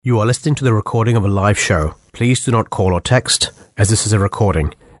You are listening to the recording of a live show. Please do not call or text, as this is a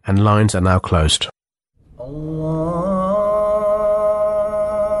recording, and lines are now closed.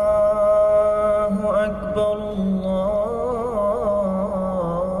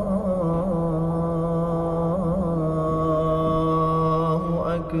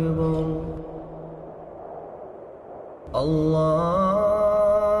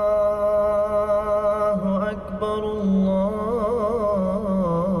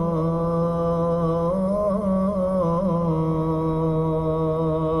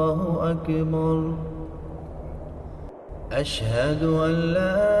 أشهد أن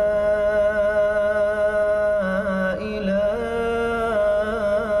لا إله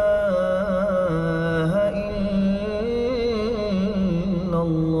إلا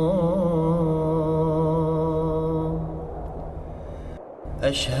الله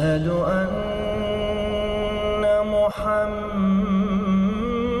أشهد أن محمدًا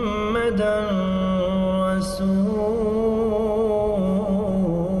رسول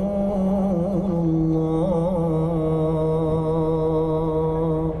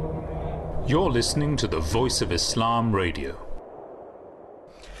You're listening to the Voice of Islam Radio.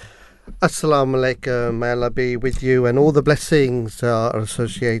 Assalamu alaikum, may Allah be with you, and all the blessings are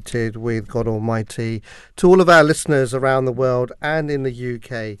associated with God Almighty. To all of our listeners around the world and in the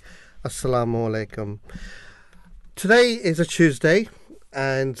UK, Assalamu alaikum. Today is a Tuesday,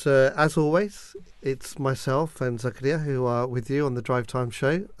 and as always, it's myself and Zakaria who are with you on the Drive Time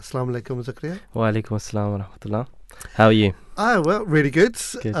Show. Assalamu alaikum, Zakaria. Wa alaikum assalam wa rahmatullah. How are you? Oh, well, really good.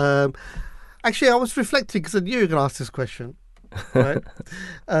 Good. Actually, I was reflecting because I knew you were going to ask this question. Right?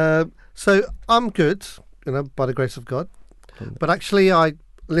 So I'm good, by the grace of God. But actually,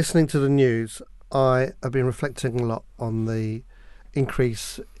 listening to the news, I have been reflecting a lot on the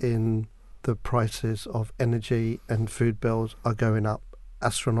increase in the prices of energy, and food bills are going up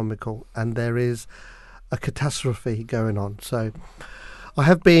astronomical, and there is a catastrophe going on. So I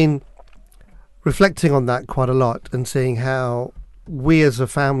have been reflecting on that quite a lot and seeing how we as a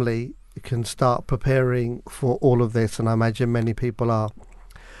family can start preparing for all of this, and I imagine many people are.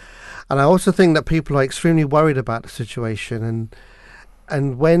 And I also think that people are extremely worried about the situation,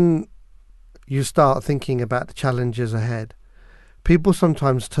 and when you start thinking about the challenges ahead, people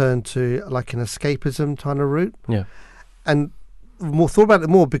sometimes turn to like an escapism kind of route. Yeah. And thought about it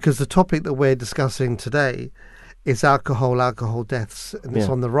more because the topic that we're discussing today is alcohol deaths, and it's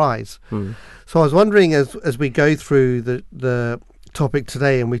on the rise. So I was wondering, as we go through the topic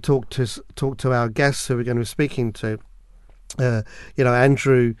today, and we talk to our guests who we're going to be speaking to,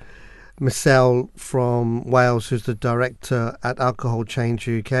 Andrew Missell from Wales, who's the director at Alcohol Change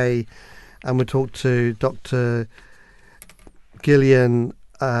UK, and we talk to Dr. Gillian,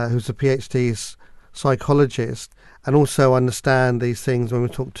 who's a PhD psychologist, and also understand these things when we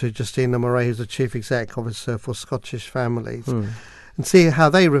talk to Justina Murray, who's the Chief Exec Officer for Scottish Families, and see how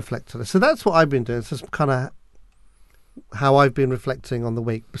they reflect on it. So that's what I've been doing. It's just kind of how I've been reflecting on the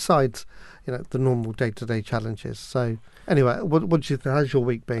week, besides, the normal day-to-day challenges. So anyway, what do you think? How's your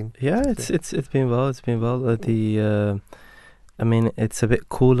week been? Yeah, it's been well. It's been well. It's a bit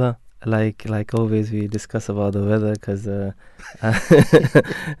cooler. Like always, we discuss about the weather because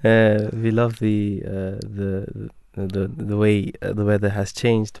we love the way the weather has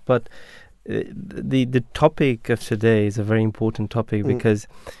changed. But the topic of today is a very important topic because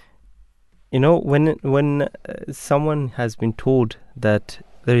when someone has been told that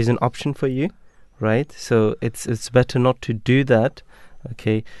there is an option for you, right? So it's better not to do that.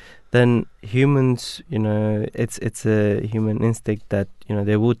 Okay. Then humans, it's a human instinct that,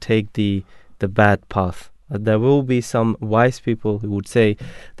 they will take the bad path. There will be some wise people who would say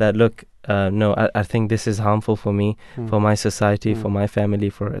that, look, no, I think this is harmful for me, for my society, for my family,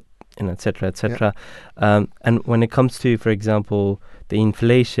 for, et cetera, et cetera. Yeah. And when it comes to, for example, the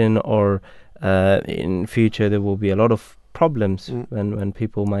inflation or in future, there will be a lot of problems when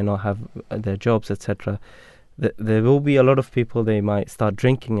people might not have their jobs, etc. There will be a lot of people, they might start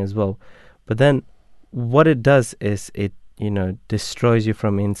drinking as well. But then what it does is it, destroys you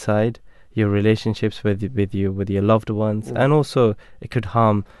from inside, your relationships with your loved ones, and also it could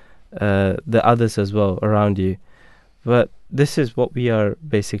harm the others as well around you. But this is what we are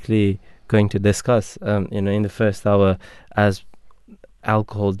basically going to discuss, in the first hour, as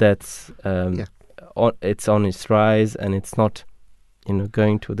alcohol deaths. It's on its rise, and it's not,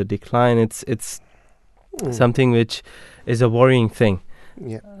 going to the decline. It's something which is a worrying thing.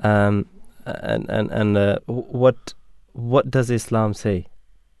 Yeah. What does Islam say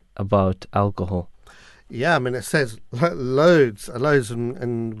about alcohol? Yeah, it says loads,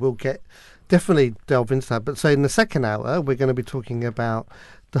 and we'll definitely delve into that. But so in the second hour, we're going to be talking about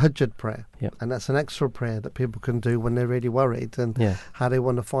Tahajjud prayer. Yep. And that's an extra prayer that people can do when they're really worried and Yeah. how they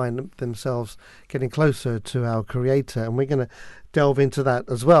want to find themselves getting closer to our Creator. And we're going to delve into that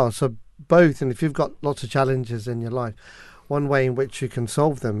as well. So both, and if you've got lots of challenges in your life, one way in which you can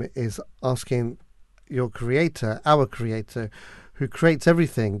solve them is asking your Creator, our Creator, who creates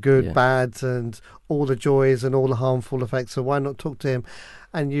everything, good, Yeah. bad, and all the joys and all the harmful effects. So why not talk to him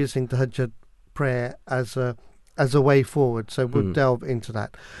and using Tahajjud prayer as a way forward? So we'll delve into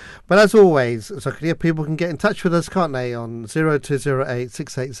that. But as always, Zakaria, people can get in touch with us, can't they, on 0208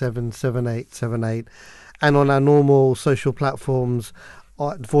 687 7878 and on our normal social platforms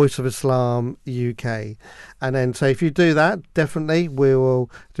at Voice of Islam UK. And then, so if you do that, definitely we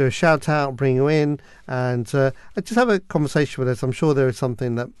will do a shout out, bring you in, and just have a conversation with us. I'm sure there is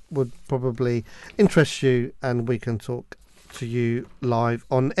something that would probably interest you, and we can talk to you live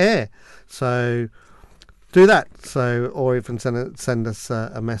on air. So do that. So, or even send us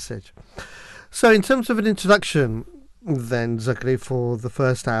a message. So, in terms of an introduction, then, Zakaria, for the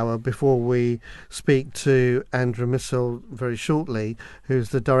first hour, before we speak to Andrew Missel very shortly, who's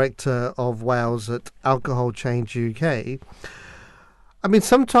the director of Wales at Alcohol Change UK. I mean,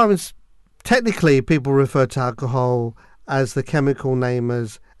 sometimes technically people refer to alcohol as the chemical name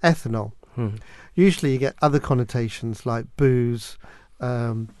as ethanol. Usually you get other connotations like booze,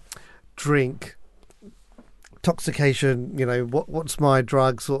 drink, intoxication, what's my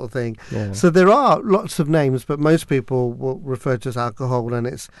drug sort of thing. Yeah. So there are lots of names, but most people will refer to it as alcohol, and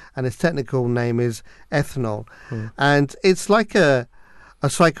its technical name is ethanol. And it's like a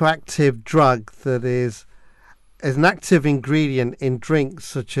psychoactive drug that is an active ingredient in drinks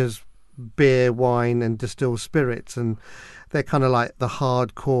such as beer, wine, and distilled spirits, and they're kind of like the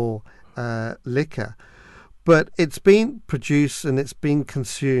hardcore liquor. But it's been produced and it's been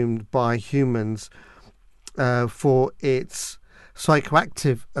consumed by humans for its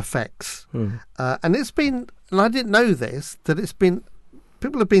psychoactive effects. And it's been, and I didn't know this, that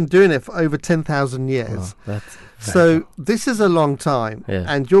people have been doing it for over 10,000 years. Oh, that's So this is a long time. Yeah.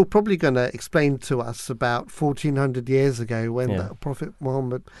 And you're probably going to explain to us about 1400 years ago when Yeah. the Prophet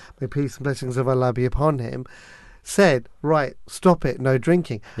Muhammad, may peace and blessings of Allah be upon him, said, right, stop it, no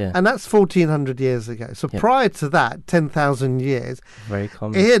drinking. Yeah. And that's 1400 years ago. So Yeah. prior to that, 10,000 years, very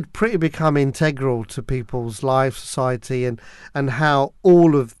common. it had pretty become integral to people's life, society, and how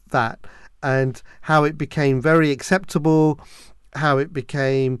all of that, and how it became very acceptable, how it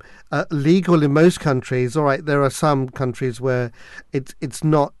became legal in most countries. All right, there are some countries where it's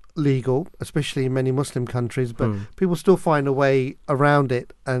not legal, especially in many Muslim countries, but people still find a way around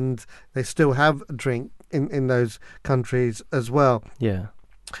it, and they still have a drink in those countries as well. Yeah.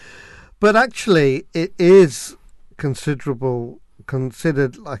 But actually, it is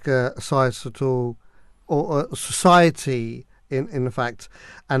considered like a societal or a society in fact,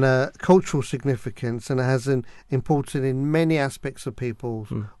 and a cultural significance, and it has an importance in many aspects of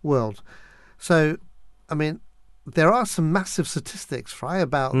people's world. So, I mean, there are some massive statistics, right,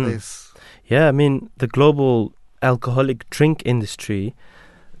 about this. Yeah, I mean, the global alcoholic drink industry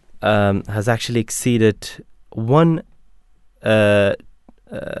has actually exceeded $1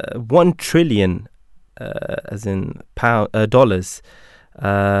 trillion, as in dollars,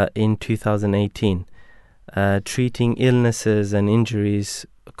 in 2018, treating illnesses and injuries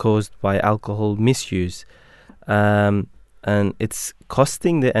caused by alcohol misuse, and it's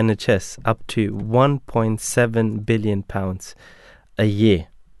costing the NHS up to £1.7 billion a year,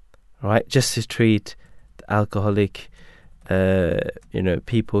 right? Just to treat the alcoholic,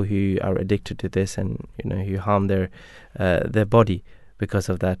 people who are addicted to this, and who harm their body because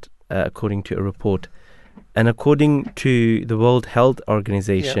of that, according to a report. And according to the World Health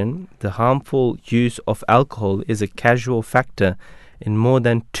Organization, the harmful use of alcohol is a causal factor in more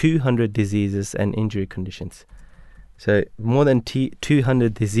than 200 diseases and injury conditions. So more than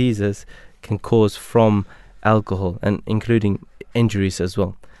 200 diseases can cause from alcohol, and including injuries as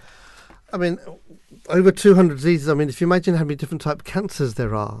well. I mean, over 200 diseases. I mean, if you imagine how many different types of cancers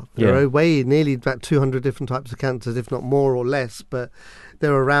there are, there are nearly about 200 different types of cancers, if not more or less, but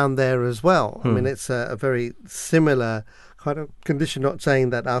they're around there as well. I mean, it's a very similar kind of condition, not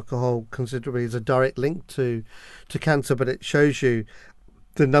saying that alcohol considerably is a direct link to cancer, but it shows you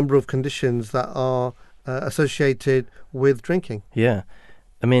the number of conditions that are associated with drinking. Yeah.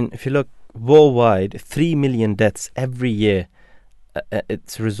 I mean, if you look worldwide, 3 million deaths every year,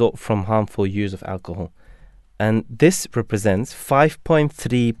 it's a result from harmful use of alcohol. And this represents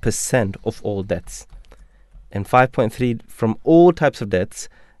 5.3% of all deaths. And 5.3 from all types of deaths,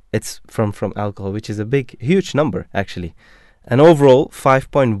 it's from alcohol, which is a huge number, actually. And overall,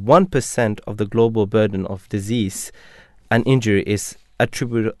 5.1% of the global burden of disease and injury is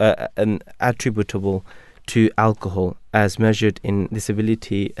attributable to alcohol as measured in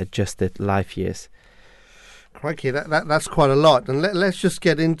disability-adjusted life years? Crikey, that's quite a lot. And let's just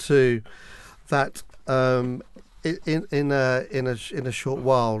get into that in a short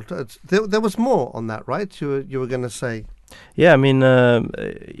while. There was more on that, right? You were going to say. Yeah, I mean,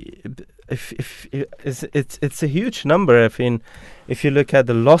 if it's a huge number. If you look at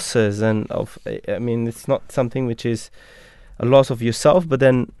the losses it's not something which is a loss of yourself, but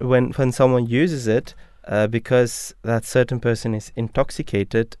then when someone uses it, because that certain person is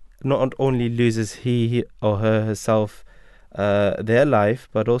intoxicated, not only loses he or herself their life,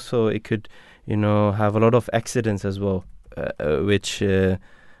 but also it could, have a lot of accidents as well, which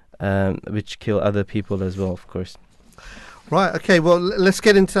kill other people as well, of course. Right. Okay. Well, let's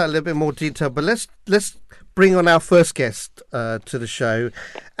get into that a little bit more detail. But let's bring on our first guest to the show,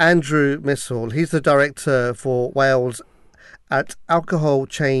 Andrew Missall. He's the director for Wales at Alcohol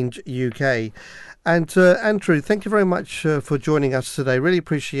Change UK. And Andrew, thank you very much for joining us today. Really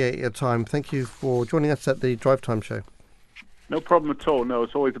appreciate your time. Thank you for joining us at the Drive Time Show. No problem at all. No,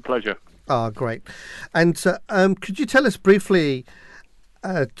 it's always a pleasure. Ah, great. And could you tell us briefly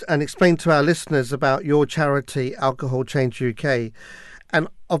and explain to our listeners about your charity, Alcohol Change UK? And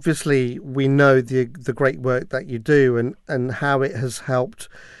obviously, we know the great work that you do and how it has helped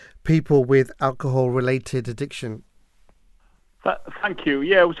people with alcohol-related addiction. Thank you.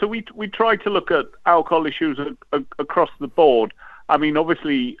 Yeah, so we try to look at alcohol issues across the board. I mean,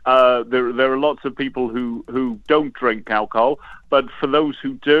 obviously, there are lots of people who don't drink alcohol, but for those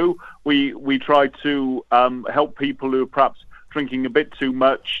who do, we try to help people who are perhaps drinking a bit too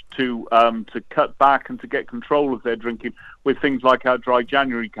much to cut back and to get control of their drinking with things like our Dry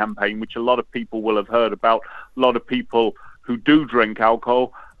January campaign, which a lot of people will have heard about. A lot of people who do drink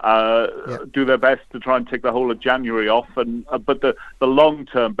alcohol do their best to try and take the whole of January off, but the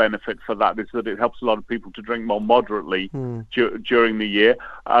long-term benefit for that is that it helps a lot of people to drink more moderately during the year.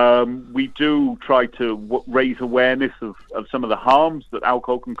 We do try to raise awareness of some of the harms that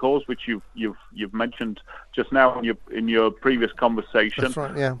alcohol can cause, which you've mentioned just now in your previous conversation. That's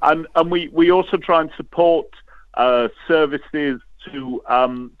right, yeah. And we also try and support services to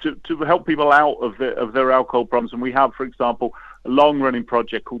help people out of their alcohol problems. And we have, for example, a long-running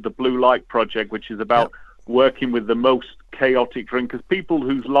project called the Blue Light Project, which is about working with the most chaotic drinkers, people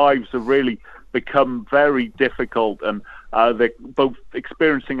whose lives have really become very difficult, and they're both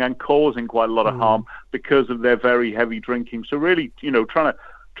experiencing and causing quite a lot of harm because of their very heavy drinking. So really, trying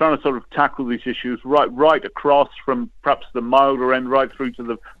to sort of tackle these issues right across from perhaps the milder end right through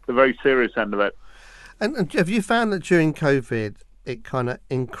to the very serious end of it. And have you found that during COVID, it kind of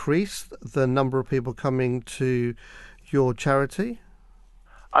increased the number of people coming to your charity?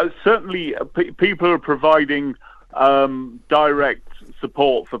 Certainly, people are providing direct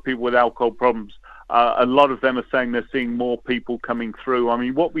support for people with alcohol problems. A lot of them are saying they're seeing more people coming through. I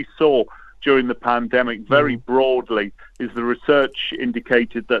mean, what we saw during the pandemic very broadly is the research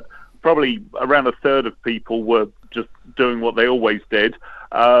indicated that probably around a third of people were just doing what they always did.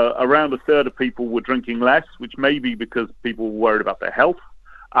 Around a third of people were drinking less, which may be because people were worried about their health,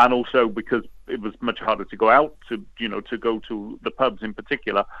 and also because it was much harder to go out, to go to the pubs in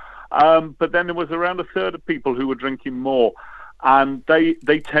particular. But then there was around a third of people who were drinking more, and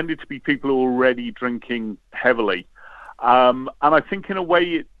they tended to be people who were already drinking heavily. And I think in a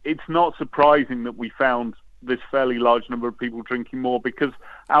way it's not surprising that we found this fairly large number of people drinking more, because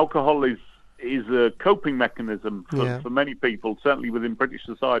alcohol is a coping mechanism for many people, certainly within British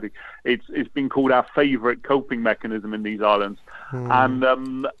society. It's been called our favourite coping mechanism in these islands.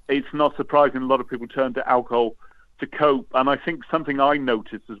 And it's not surprising a lot of people turn to alcohol to cope. And I think something I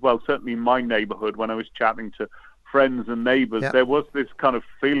noticed as well, certainly in my neighbourhood, when I was chatting to friends and neighbours, there was this kind of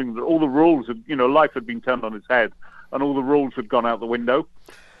feeling that all the rules of, life had been turned on its head and all the rules had gone out the window.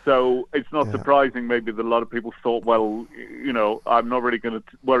 So it's not surprising maybe that a lot of people thought, well, I'm not really going to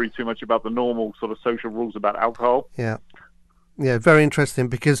worry too much about the normal sort of social rules about alcohol. Yeah. Yeah, very interesting,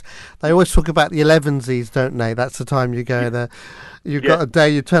 because they always talk about the 11sies, don't they? That's the time you go there. You've got a day,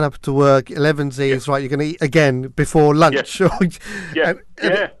 you turn up to work, 11sies, right, you're going to eat again before lunch.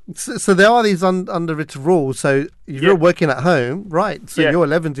 So there are these underwritten rules. So if you're working at home, right, so your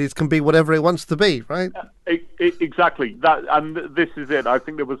 11sies can be whatever it wants to be, right? Exactly. That, and this is it. I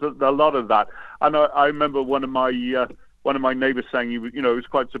think there was a lot of that. And I remember one of my neighbours saying he was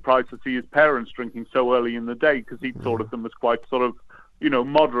quite surprised to see his parents drinking so early in the day, because he thought of them as quite sort of,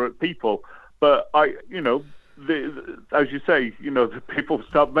 moderate people. But as you say, the people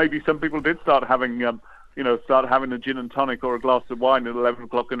maybe some people did start having start having a gin and tonic or a glass of wine at 11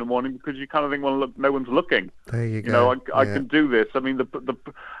 o'clock in the morning because you kind of think, well, look, no one's looking. There you go. I can do this. I mean,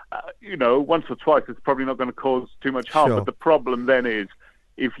 once or twice it's probably not going to cause too much harm. Sure. But the problem then is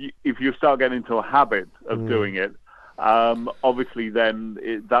if you start getting into a habit of doing it, obviously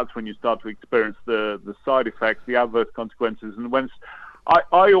then that's when you start to experience the side effects, the adverse consequences. And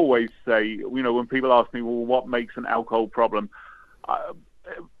I always say, when people ask me, well, what makes an alcohol problem?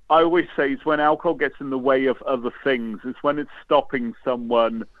 I always say it's when alcohol gets in the way of other things. It's when it's stopping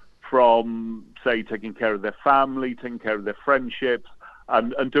someone from, say, taking care of their family, taking care of their friendships,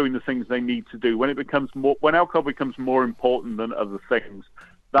 and doing the things they need to do. When alcohol becomes more important than other things,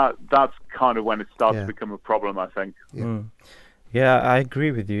 that's kind of when it starts to become a problem, I think. Yeah, I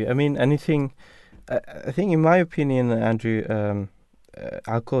agree with you. I mean, I think in my opinion, Andrew,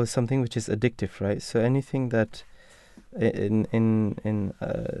 alcohol is something which is addictive, right? So anything that in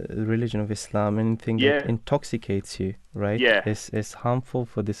the religion of Islam, anything that intoxicates you, right, is harmful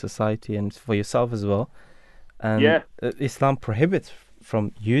for the society and for yourself as well. And Islam prohibits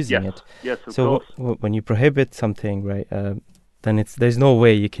from using it. Yes, of course. When you prohibit something, right, then there's no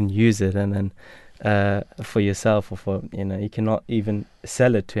way you can use it and then for yourself or for you cannot even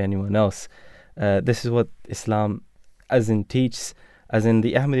sell it to anyone else. This is what Islam teaches. As in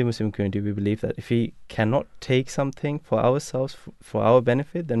the Ahmadi Muslim community, we believe that if we cannot take something for ourselves, for our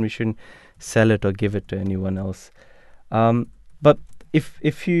benefit, then we shouldn't sell it or give it to anyone else. But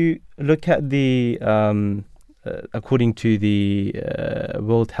if you look at the, according to the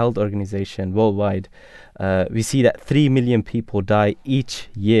World Health Organization worldwide, we see that 3 million people die each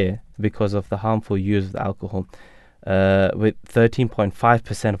year because of the harmful use of alcohol. With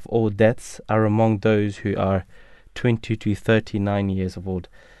 13.5% of all deaths are among those who are 20 to 39 years of old.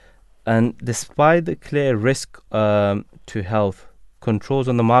 And despite the clear risk to health, controls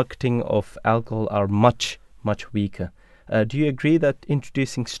on the marketing of alcohol are much, much weaker. Do you agree that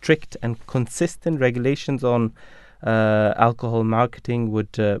introducing strict and consistent regulations on alcohol marketing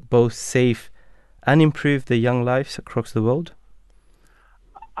would both save and improve the young lives across the world?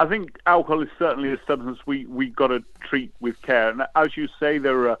 I think alcohol is certainly a substance we got to treat with care. And as you say,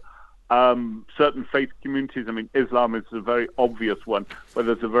 there are certain faith communities. I mean, Islam is a very obvious one, where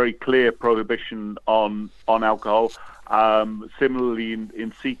there's a very clear prohibition on alcohol. Similarly,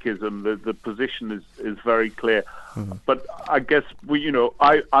 in Sikhism, the position is very clear. Mm-hmm. But I guess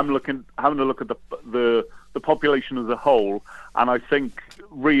I'm having a look at the population as a whole, and I think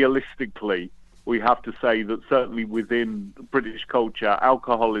realistically we have to say that certainly within British culture,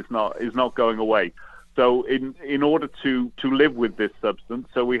 alcohol is not going away. So in order to live with this substance,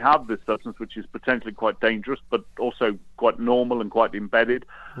 so we have this substance which is potentially quite dangerous, but also quite normal and quite embedded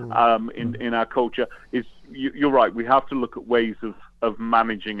in our culture. You're right, we have to look at ways of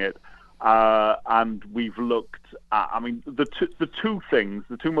managing it. And we've looked at, I mean, the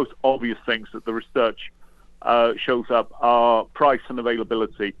two most obvious things that the research shows up are price and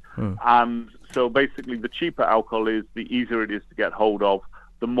availability. And so basically the cheaper alcohol is, the easier it is to get hold of,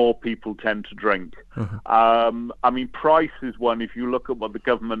 the more people tend to drink. I mean, price is one. If you look at what the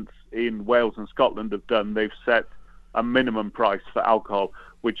governments in Wales and Scotland have done, they've set a minimum price for alcohol,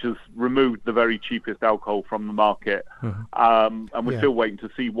 which has removed the very cheapest alcohol from the market. And we're still waiting to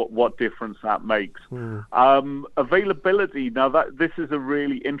see what difference that makes. Availability, now this is a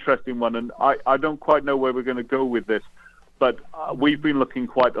really interesting one, and I don't quite know where we're going to go with this, but we've been looking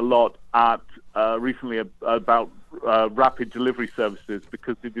quite a lot at recently about rapid delivery services,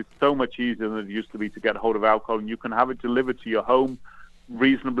 because it is so much easier than it used to be to get hold of alcohol, and you can have it delivered to your home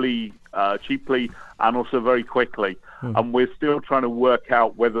reasonably cheaply and also very quickly. And we're still trying to work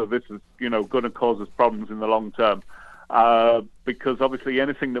out whether this is going to cause us problems in the long term, because obviously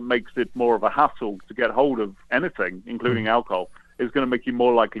anything that makes it more of a hassle to get hold of anything, including alcohol, is going to make you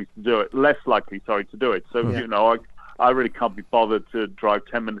more likely to do it, less likely to do it. So I really can't be bothered to drive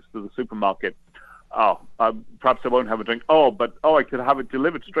 10 minutes to the supermarket. Perhaps I won't have a drink. But I could have it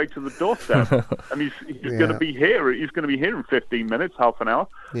delivered straight to the doorstep. And he's going to be here. He's going to be here in 15 minutes, half an hour.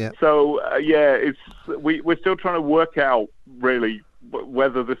 Yeah. So we're still trying to work out really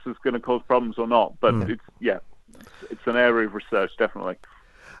whether this is going to cause problems or not. But it's an area of research, definitely.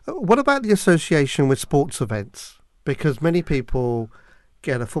 What about the association with sports events? Because many people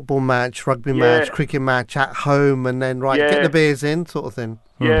get a football match, rugby match, cricket match at home, and then get the beers in, sort of thing.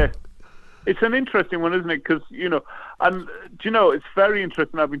 Yeah. It's an interesting one, isn't it? Because, and it's very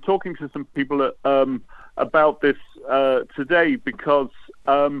interesting. I've been talking to some people about this today, because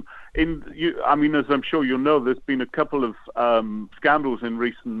as I'm sure you'll know, there's been a couple of scandals in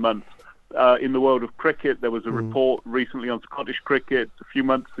recent months in the world of cricket. There was a report recently on Scottish cricket a few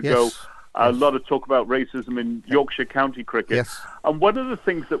months ago A lot of talk about racism in Yorkshire County cricket. Yes. And one of the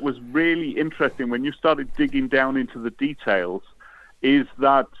things that was really interesting when you started digging down into the details is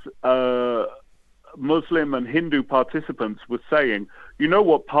that Muslim and Hindu participants were saying, you know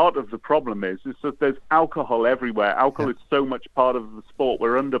what part of the problem is that there's alcohol everywhere. Alcohol is so much part of the sport.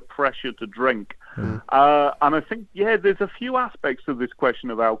 We're under pressure to drink. And I think, there's a few aspects of this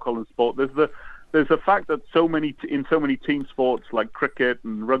question of alcohol in sport. There's the fact that in so many team sports like cricket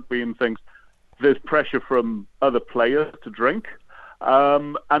and rugby and things, there's pressure from other players to drink.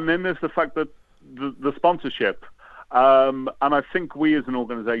 And then there's the fact that the sponsorship. And I think we as an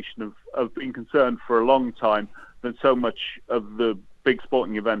organisation have been concerned for a long time that so much of the big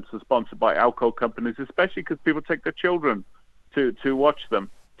sporting events are sponsored by alcohol companies, especially because people take their children to watch them.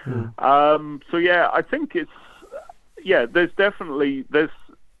 I think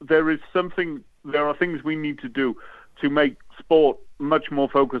there are things we need to do to make sport much more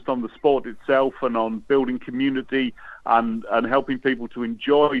focused on the sport itself and on building community and helping people to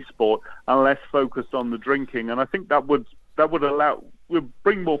enjoy sport and less focused on the drinking. And I think that would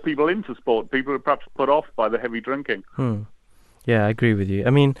bring more people into sport. People are perhaps put off by the heavy drinking. Yeah, I agree with you. I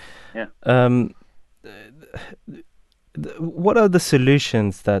mean, what are the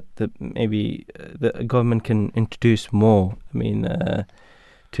solutions that maybe the government can introduce more? I mean,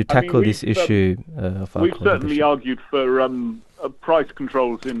 to tackle this issue of alcohol. We've certainly argued for price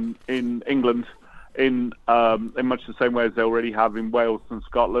controls in England in much the same way as they already have in Wales and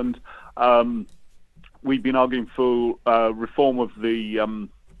Scotland. We've been arguing for reform of the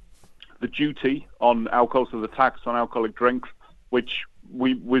duty on alcohol, so the tax on alcoholic drinks, which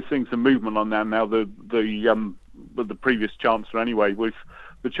we're seeing some movement on that now. The previous Chancellor, anyway, with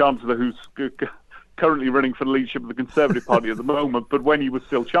the Chancellor who's currently running for the leadership of the Conservative Party at the moment, but when he was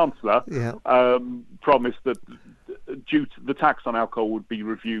still Chancellor, promised that the tax on alcohol would be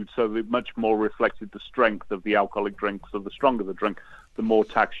reviewed so that it much more reflected the strength of the alcoholic drink. So the stronger the drink, the more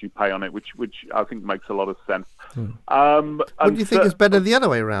tax you pay on it, which I think makes a lot of sense. What do you think is better the other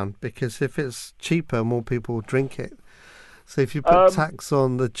way around? Because if it's cheaper, more people drink it. So if you put tax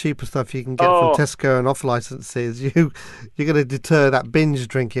on the cheaper stuff you can get from Tesco and off licenses, you're going to deter that binge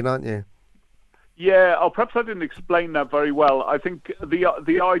drinking, aren't you? Yeah, perhaps I didn't explain that very well. I think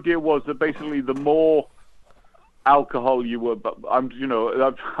the idea was that basically the more alcohol you were, but I'm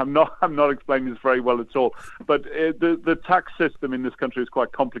not explaining this very well at all. But the tax system in this country is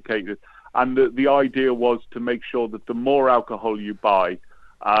quite complicated, and the idea was to make sure that the more alcohol you buy,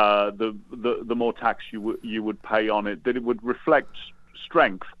 the more tax you would pay on it, that it would reflect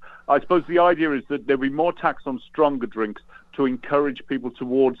strength. I suppose the idea is that there'd be more tax on stronger drinks to encourage people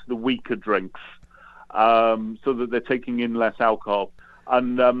towards the weaker drinks, so that they're taking in less alcohol.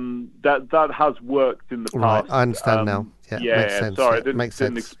 And that has worked in the past. Right, I understand now. Yeah, makes sense. Sorry, I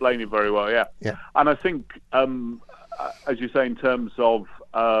didn't explain it very well. Yeah. And I think, as you say, in terms of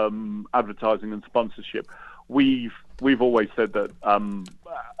advertising and sponsorship, we've always said that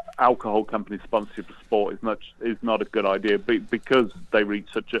alcohol company sponsorship of sport is not a good idea, because they reach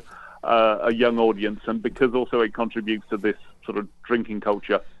such a young audience, and because also it contributes to this sort of drinking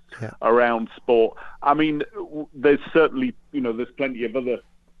culture around sport. I mean, there's certainly, there's plenty of other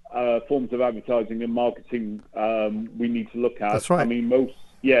forms of advertising and marketing we need to look at. That's right. I mean, most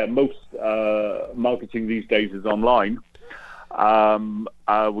marketing these days is online,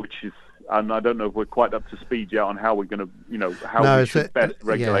 which is, and I don't know if we're quite up to speed yet on how we're going to, how we should best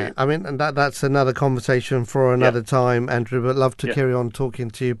regulate it. I mean, and that's another conversation for another time, Andrew. But love to carry on talking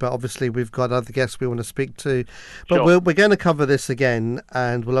to you. But obviously, we've got other guests we want to speak to. But we're going to cover this again,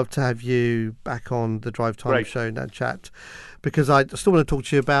 and we'll love to have you back on the Drive Time show in that chat, because I still want to talk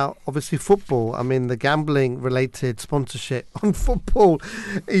to you about, obviously, football. I mean, the gambling-related sponsorship on football.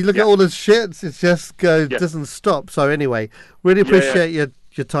 You look at all the shits, it just doesn't stop. So anyway, really appreciate your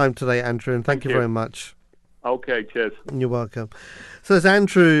time today, Andrew, and thank you very much. Okay, cheers. You're welcome. So there's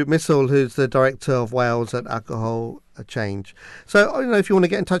Andrew Missel, who's the Director of Wales at Alcohol Change. So, if you want to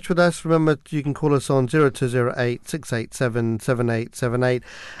get in touch with us, remember you can call us on 0208 687 7878,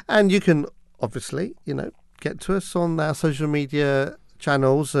 and you can obviously, get to us on our social media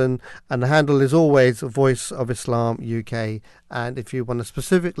channels, and the handle is always Voice of Islam UK. And if you want to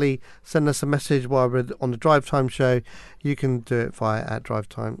specifically send us a message while we're on the Drive Time show, you can do it via at Drive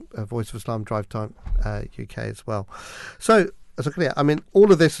Time, Voice of Islam Drive Time UK as well. So I mean,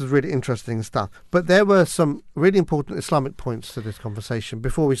 all of this is really interesting stuff, but there were some really important Islamic points to this conversation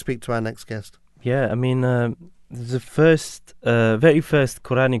before we speak to our next guest. Yeah, I mean, the very first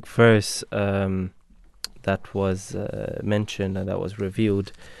Quranic verse that was mentioned and that was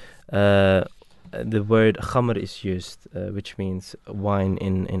revealed the word khamr is used, which means wine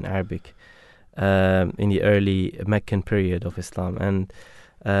in Arabic, in the early Meccan period of Islam. And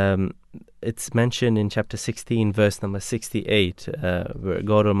it's mentioned in chapter 16, verse number 68, where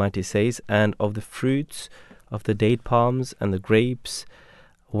God Almighty says, "And of the fruits of the date palms and the grapes,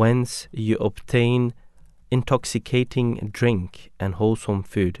 whence you obtain intoxicating drink and wholesome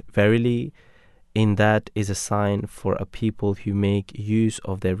food. Verily, in that is a sign for a people who make use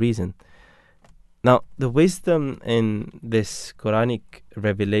of their reason." Now, the wisdom in this Quranic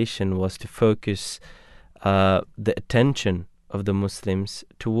revelation was to focus the attention of the Muslims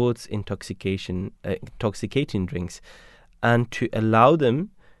towards intoxicating drinks, and to allow them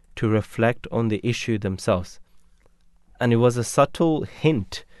to reflect on the issue themselves. And it was a subtle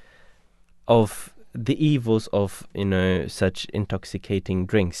hint of the evils of such intoxicating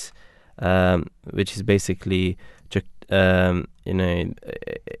drinks, which is basically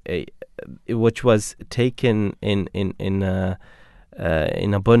which was taken in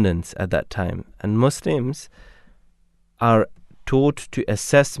abundance at that time. And Muslims are taught to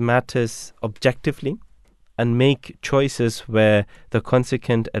assess matters objectively and make choices where the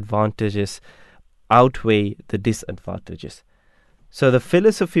consequent advantages outweigh the disadvantages. So the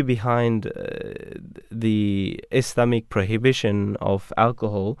philosophy behind the Islamic prohibition of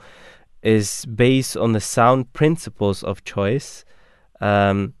alcohol is based on the sound principles of choice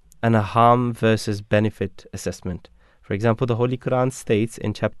and a harm versus benefit assessment. For example, the Holy Quran states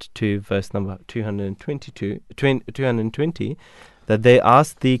in chapter 2, verse number 220, that they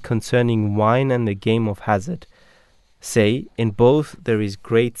ask thee concerning wine and the game of hazard. Say, in both there is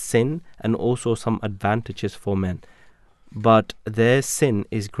great sin and also some advantages for men, but their sin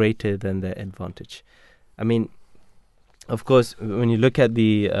is greater than their advantage. I mean, of course, when you look at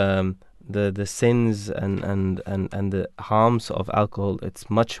the sins and the harms of alcohol, it's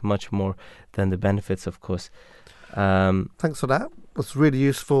much more than the benefits, of course. Thanks for that. That's really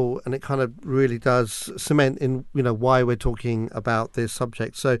useful, and it kind of really does cement in why we're talking about this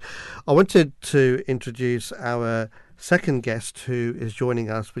subject. So I wanted to introduce our second guest who is joining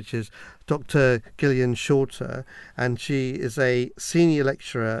us, which is Dr. Gillian Shorter, and she is a senior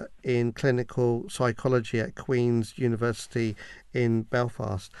lecturer in clinical psychology at Queen's University in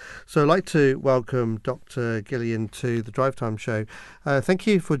Belfast. So I'd like to welcome Dr. Gillian to the Drive Time Show. Thank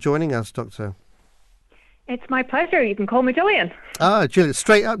you for joining us, Doctor. It's my pleasure. You can call me Gillian. Gillian,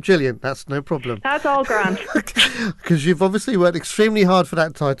 straight up Gillian. That's no problem. That's all grand. Because you've obviously worked extremely hard for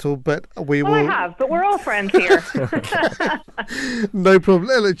that title, but we will... I have, but we're all friends here. No problem.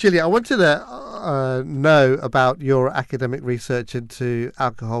 Look, Gillian, I wanted to know about your academic research into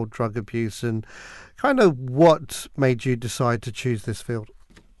alcohol, drug abuse, and kind of what made you decide to choose this field.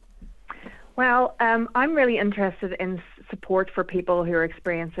 Well, I'm really interested in support for people who are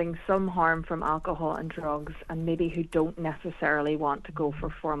experiencing some harm from alcohol and drugs, and maybe who don't necessarily want to go for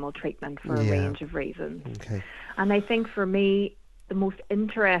formal treatment for a range of reasons. Okay. And I think for me, the most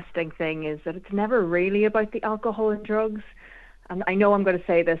interesting thing is that it's never really about the alcohol and drugs. And I know I'm going to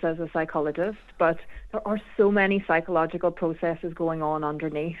say this as a psychologist, but there are so many psychological processes going on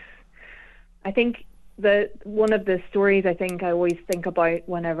underneath. I think one of the stories I think I always think about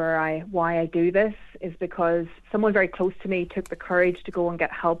why I do this is because someone very close to me took the courage to go and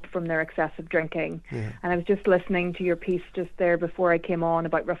get help from their excessive drinking. Yeah. And I was just listening to your piece just there before I came on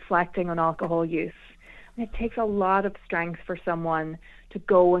about reflecting on alcohol use. And it takes a lot of strength for someone to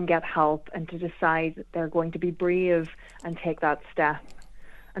go and get help and to decide that they're going to be brave and take that step.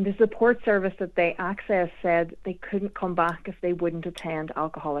 And the support service that they accessed said they couldn't come back if they wouldn't attend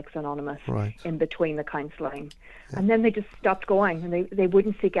Alcoholics Anonymous in between the counselling. Yeah. And then they just stopped going, and they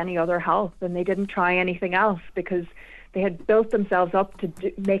wouldn't seek any other help, and they didn't try anything else because they had built themselves up to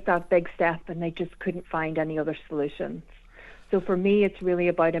make that big step, and they just couldn't find any other solutions. So for me, it's really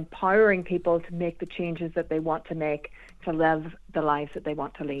about empowering people to make the changes that they want to make, to live the lives that they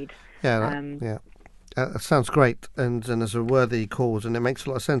want to lead. That sounds great, and as a worthy cause, and it makes a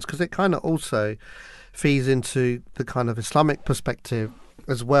lot of sense because it kind of also feeds into the kind of Islamic perspective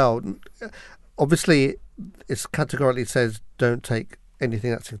as well. Obviously, it categorically says don't take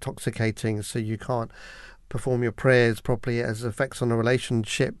anything that's intoxicating, so you can't perform your prayers properly. It has effects on the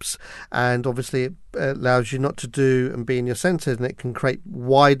relationships, and obviously it allows you not to do and be in your senses, and it can create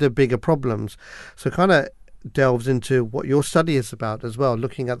wider, bigger problems. So kind of delves into what your study is about as well,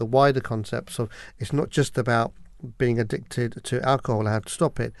 looking at the wider concepts of it's not just about being addicted to alcohol and how to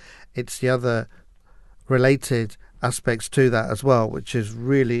stop it, it's the other related aspects to that as well, which is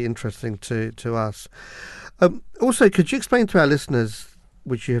really interesting to us. Also, could you explain to our listeners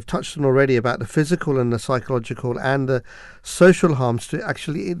which you have touched on already, about the physical and the psychological and the social harms to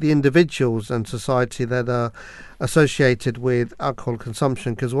actually the individuals and society that are associated with alcohol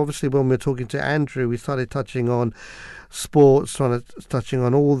consumption. Because obviously when we were talking to Andrew, we started touching on sports, touching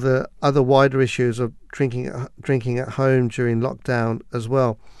on all the other wider issues of drinking at home during lockdown as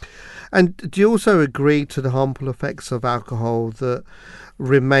well. And do you also agree to the harmful effects of alcohol that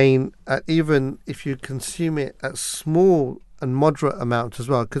remain even if you consume it at small and moderate amounts as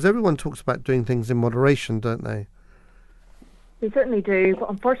well? Because everyone talks about doing things in moderation, don't they? We certainly do, but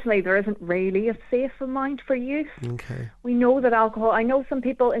unfortunately there isn't really a safe amount for use. Okay. We know that alcohol, I know some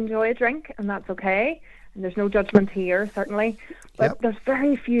people enjoy a drink and that's okay, and there's no judgment here, certainly, but there's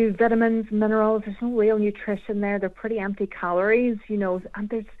very few vitamins, minerals, there's no real nutrition there, they're pretty empty calories, and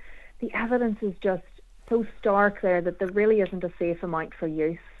the evidence is just so stark there that there really isn't a safe amount for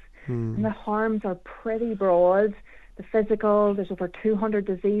use. And the harms are pretty broad. The physical, there's over 200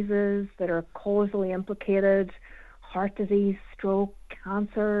 diseases that are causally implicated. Heart disease, stroke,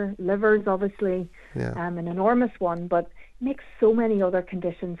 cancer, livers, obviously, an enormous one, but it makes so many other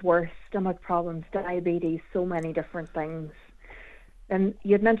conditions worse, stomach problems, diabetes, so many different things. And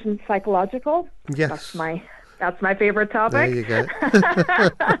you had mentioned psychological. Yes. That's my favorite topic. There you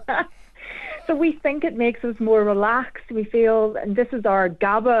go. So we think it makes us more relaxed. We feel, and this is our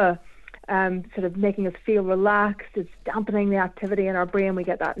GABA, sort of making us feel relaxed. It's dampening the activity in our brain. We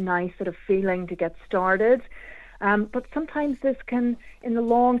get that nice sort of feeling to get started. But sometimes this can, in the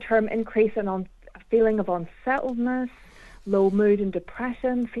long term, increase a feeling of unsettledness, low mood and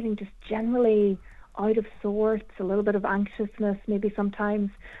depression, feeling just generally out of sorts, a little bit of anxiousness maybe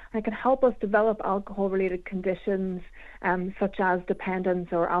sometimes. And it can help us develop alcohol-related conditions such as dependence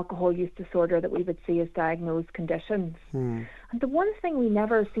or alcohol use disorder that we would see as diagnosed conditions. And the one thing we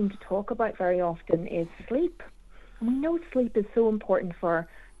never seem to talk about very often is sleep. And we know sleep is so important for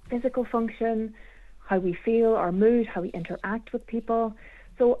physical function, how we feel, our mood, how we interact with people.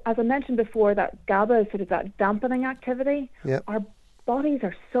 So as I mentioned before, that GABA is sort of that dampening activity. Our bodies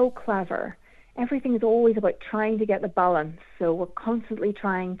are so clever. Everything is always about trying to get the balance. So we're constantly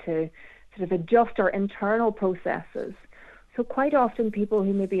trying to sort of adjust our internal processes. So quite often people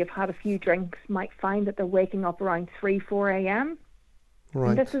who maybe have had a few drinks might find that they're waking up around 3, 4 a.m. Right.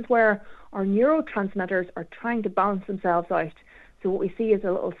 And this is where our neurotransmitters are trying to balance themselves out. So what we see is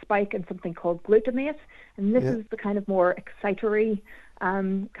a little spike in something called glutamate. And this is the kind of more excitatory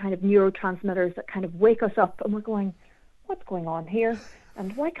kind of neurotransmitters that kind of wake us up. And we're going, what's going on here?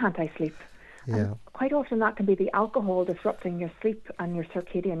 And why can't I sleep? And quite often that can be the alcohol disrupting your sleep and your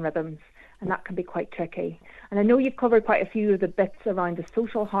circadian rhythms, and that can be quite tricky. And I know you've covered quite a few of the bits around the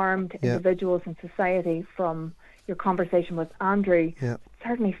social harm to individuals and society from your conversation with Andrew.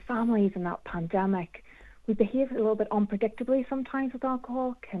 Certainly families in that pandemic, we behave a little bit unpredictably sometimes with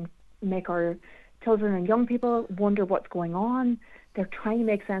alcohol, can make our children and young people wonder what's going on. They're trying to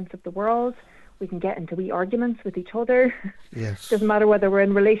make sense of the world. We can get into wee arguments with each other. Doesn't matter whether we're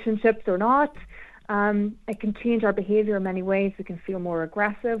in relationships or not. It can change our behaviour in many ways. We can feel more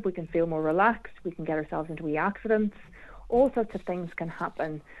aggressive. We can feel more relaxed. We can get ourselves into wee accidents. All sorts of things can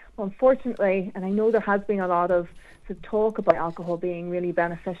happen. Well, unfortunately, and I know there has been a lot of talk about alcohol being really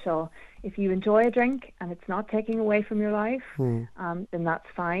beneficial. If you enjoy a drink and it's not taking away from your life, then that's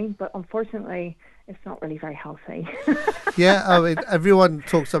fine. But unfortunately, it's not really very healthy. I mean, everyone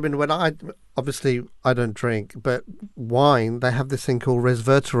talks. I mean, when I don't drink, but wine, they have this thing called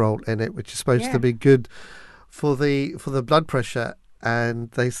resveratrol in it, which is supposed to be good for the blood pressure. And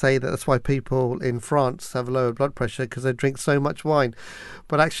they say that's why people in France have lower blood pressure, because they drink so much wine.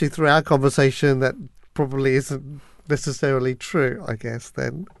 But actually, through our conversation, that probably isn't necessarily true, I guess,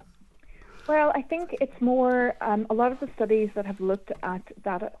 then. Well, I think it's more, a lot of the studies that have looked at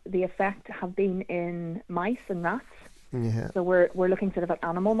that, the effect have been in mice and rats. So we're looking sort of at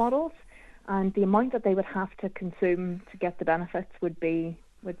animal models, and the amount that they would have to consume to get the benefits would be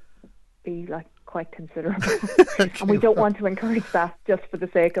like quite considerable. And we don't want to encourage that just for the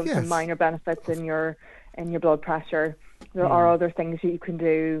sake of some minor benefits in your blood pressure. There are other things you can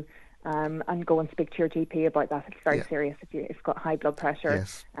do. And go and speak to your GP about that. It's very serious if you've got high blood pressure.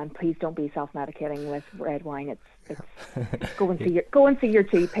 And please don't be self-medicating with red wine. It's go and see your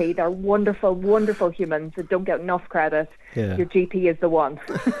GP. They're wonderful, wonderful humans that don't get enough credit. Your GP is the one.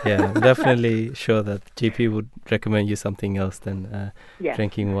 I'm definitely sure that GP would recommend you something else than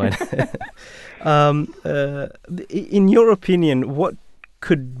drinking wine. In your opinion, what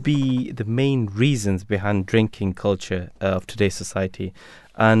could be the main reasons behind drinking culture of today's society?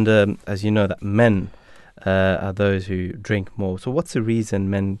 And as you know, that men are those who drink more. So what's the reason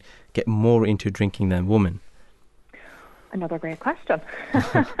men get more into drinking than women? Another great question.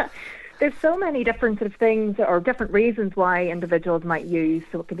 There's so many different sort of things or different reasons why individuals might use.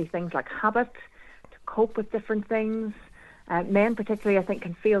 So it can be things like habit to cope with different things. Men particularly, I think,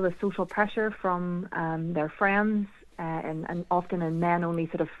 can feel the social pressure from their friends and often in men-only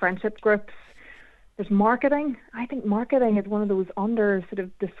sort of friendship groups. There's marketing. I think marketing is one of those under sort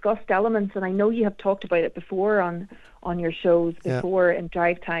of discussed elements, and I know you have talked about it before on your shows before in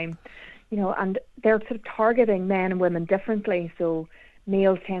Drive Time. You know, and they're sort of targeting men and women differently. So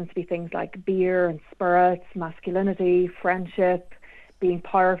males tends to be things like beer and spirits, masculinity, friendship, being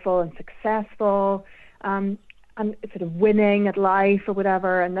powerful and successful, and sort of winning at life or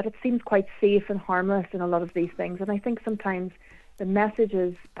whatever, and that it seems quite safe and harmless in a lot of these things. And I think sometimes the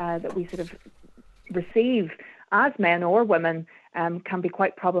messages that we sort of receive as men or women can be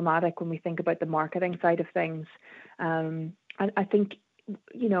quite problematic when we think about the marketing side of things. And I think,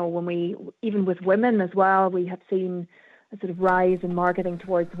 you know, when we, even with women as well, we have seen a sort of rise in marketing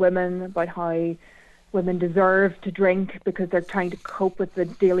towards women about how women deserve to drink because they're trying to cope with the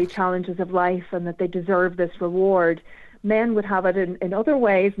daily challenges of life and that they deserve this reward. Men would have it in other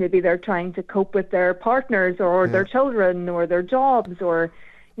ways. Maybe they're trying to cope with their partners or their children or their jobs or,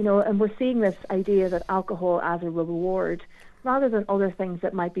 you know, and we're seeing this idea that alcohol as a reward rather than other things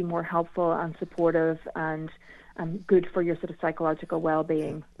that might be more helpful and supportive and good for your sort of psychological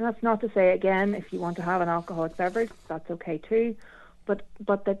well-being. And that's not to say, again, if you want to have an alcoholic beverage, that's okay too, but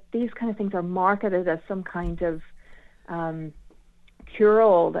that these kind of things are marketed as some kind of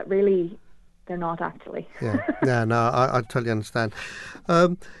cure-all that really they're not actually. I totally understand.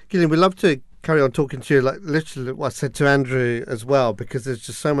 Gillian, we'd love to carry on talking to you, like literally what I said to Andrew as well, because there's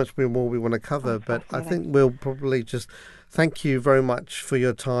just so much more we want to cover. But I think we'll probably just thank you very much for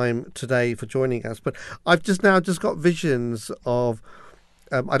your time today, for joining us. But I've just got visions of,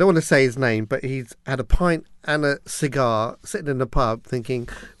 I don't want to say his name, but he's had a pint and a cigar sitting in the pub thinking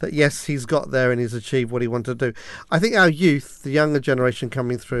that, yes, he's got there and he's achieved what he wanted to do. I think our youth, the younger generation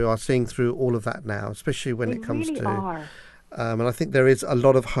coming through, are seeing through all of that now, especially when it comes really to... are. And I think there is a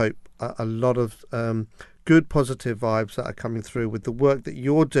lot of hope, a lot of good positive vibes that are coming through with the work that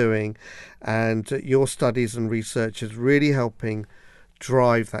you're doing, and your studies and research is really helping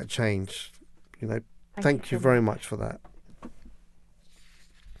drive that change. You know, thank you very much for that.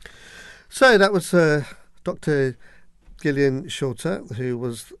 So that was Dr. Gillian Shorter, who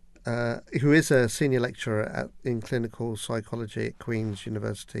is a senior lecturer in clinical psychology at Queen's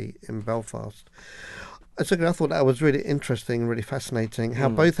University in Belfast. So I thought that was really interesting, really fascinating, how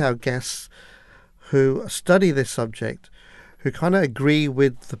both our guests who study this subject, who kind of agree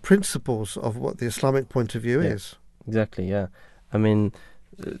with the principles of what the Islamic point of view is. Exactly, yeah. I mean,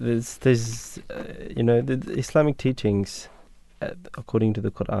 there's you know, the Islamic teachings, according to the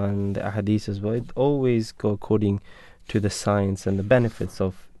Quran, the Ahadith as well, it always go according to the science and the benefits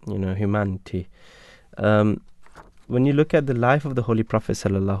of, you know, humanity. When you look at the life of the Holy Prophet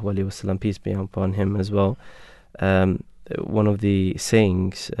sallallahu alaihi wasallam, peace be upon him as well, one of the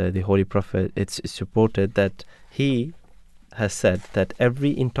sayings, the Holy Prophet, it's reported that he has said that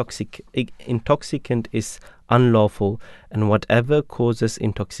every intoxicant is unlawful, and whatever causes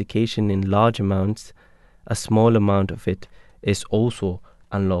intoxication in large amounts, a small amount of it is also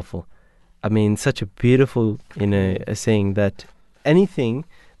unlawful. I mean, such a beautiful, you know, a saying that anything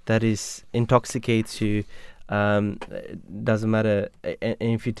that intoxicates you, doesn't matter, and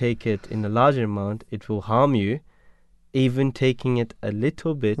if you take it in a larger amount, it will harm you. Even taking it a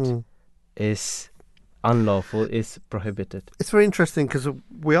little bit is unlawful, is prohibited. It's very interesting because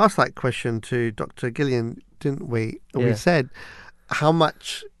we asked that question to Dr. Gillian, didn't we? And we said, how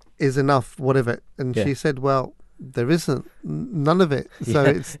much is enough, whatever? And she said, well, there isn't, none of it. So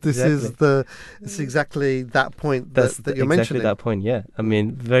it's exactly that point that you're mentioning. Exactly that point, yeah. I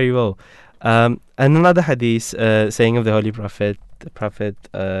mean, very well. And another hadith saying of the Holy Prophet, the Prophet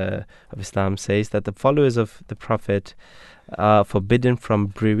of Islam says that the followers of the Prophet are forbidden from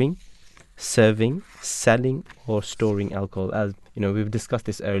brewing, serving, selling or storing alcohol. As you know, we've discussed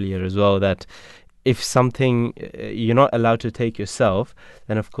this earlier as well, that if something you're not allowed to take yourself,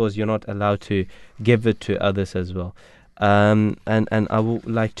 then of course you're not allowed to give it to others as well. And I would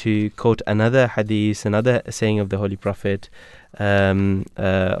like to quote another hadith, another saying of the Holy Prophet. On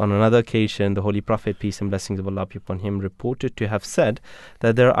another occasion, the Holy Prophet, peace and blessings of Allah be upon him, reported to have said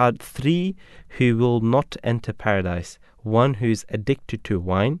that there are 3 who will not enter paradise: one who is addicted to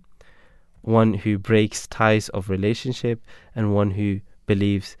wine, one who breaks ties of relationship, and one who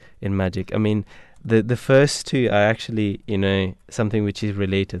believes in magic. I mean, the first 2 are actually, you know, something which is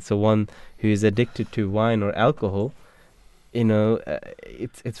related. So one who is addicted to wine or alcohol, you know,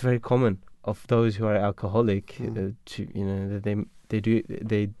 it's very common. of those who are alcoholic to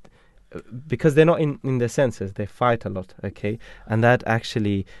they because they're not in their senses, they fight a lot, okay, and that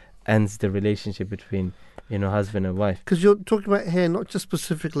actually ends the relationship between husband and wife. Because you're talking about here not just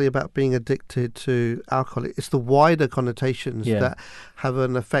specifically about being addicted to alcohol, it's the wider connotations that have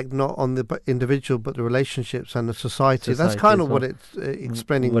an effect not on the individual but the relationships and the society. That's kind of what it's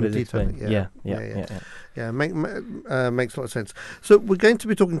explaining in detail. Makes a lot of sense. So we're going to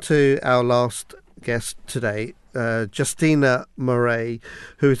be talking to our last guest today, Justina Murray,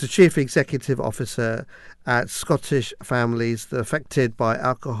 who is the Chief Executive Officer at Scottish Families Affected by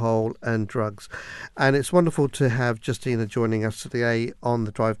Alcohol and Drugs. And it's wonderful to have Justina joining us today on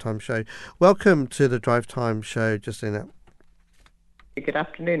the Drive Time Show. Welcome to the Drive Time Show, Justina. Good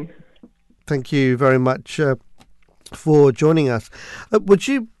afternoon. Thank you very much for joining us. Would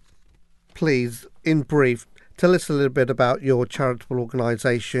you please, in brief, tell us a little bit about your charitable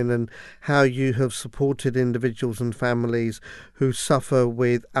organisation and how you have supported individuals and families who suffer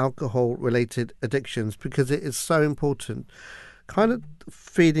with alcohol-related addictions, because it is so important, kind of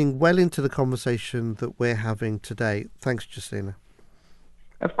feeding well into the conversation that we're having today. Thanks, Justina.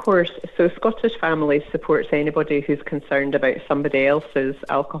 Of course. So Scottish Families supports anybody who's concerned about somebody else's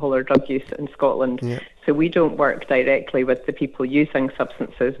alcohol or drug use in Scotland. Yeah. So we don't work directly with the people using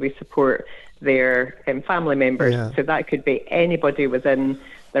substances. We support their family members. Yeah. So that could be anybody within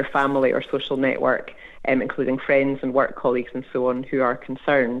their family or social network, including friends and work colleagues and so on, who are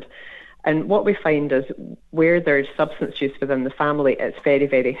concerned. And what we find is where there's substance use within the family, it's very,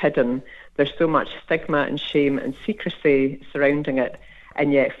 very hidden. There's so much stigma and shame and secrecy surrounding it,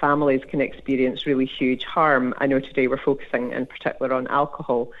 and yet families can experience really huge harm. I know today we're focusing in particular on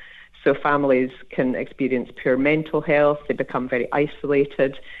alcohol. So families can experience poor mental health, they become very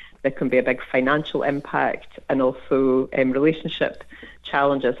isolated, there can be a big financial impact, and also relationship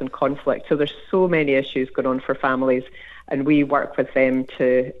challenges and conflict. So there's so many issues going on for families, and we work with them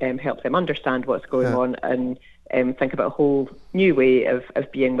to help them understand what's going on and think about a whole new way of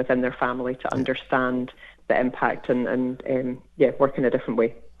being within their family to understand the impact and work in a different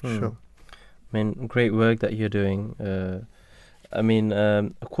way. Sure. I mean, great work that you're doing.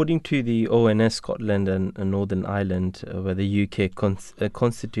 According to the ONS Scotland and Northern Ireland, were the UK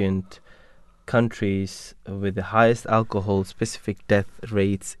constituent countries with the highest alcohol-specific death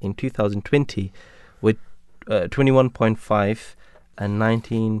rates in 2020, with 21.5 and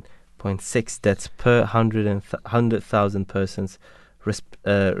 19.6 deaths per 100,000 persons,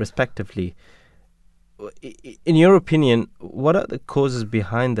 respectively. In your opinion, what are the causes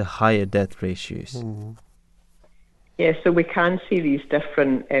behind the higher death ratios? Mm. Yeah, so we can see these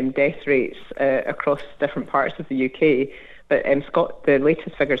different death rates across different parts of the UK, but the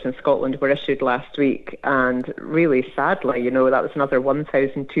latest figures in Scotland were issued last week, and really sadly, that was another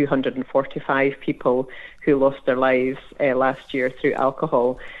 1,245 people who lost their lives last year through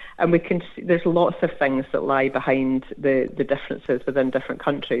alcohol. And we can see there's lots of things that lie behind the differences within different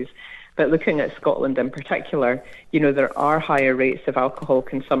countries. But looking at Scotland in particular, there are higher rates of alcohol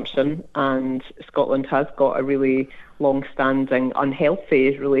consumption, and Scotland has got a really long-standing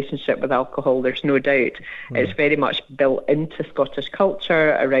unhealthy relationship with alcohol, there's no doubt. It's very much built into Scottish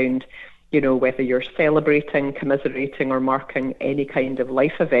culture around, whether you're celebrating, commiserating or marking any kind of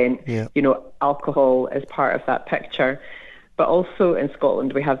life event, alcohol is part of that picture. But also in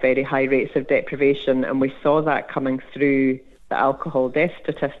Scotland, we have very high rates of deprivation, and we saw that coming through the alcohol death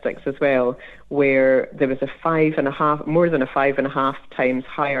statistics as well, where there was more than a 5.5 times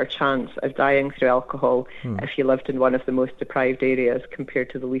higher chance of dying through alcohol if you lived in one of the most deprived areas compared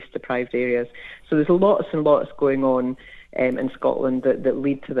to the least deprived areas. So there's lots and lots going on in Scotland that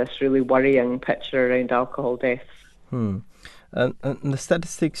lead to this really worrying picture around alcohol deaths. And the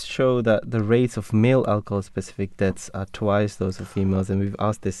statistics show that the rates of male alcohol-specific deaths are twice those of females, and we've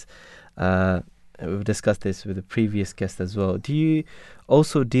asked this. We've discussed this with the previous guest as well. Do you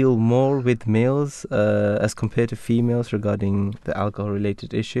also deal more with males as compared to females regarding the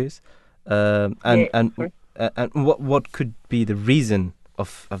alcohol-related issues? And what could be the reason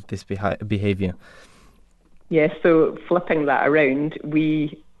of this behaviour? Yeah, so flipping that around,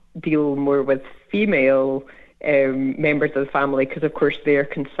 we deal more with female members of the family because, of course, they're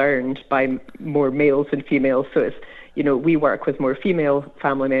concerned by more males than females. So it's we work with more female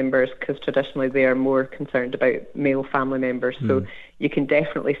family members because traditionally they are more concerned about male family members. So you can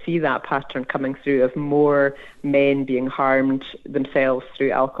definitely see that pattern coming through of more men being harmed themselves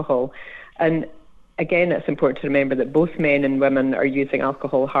through alcohol. And again, it's important to remember that both men and women are using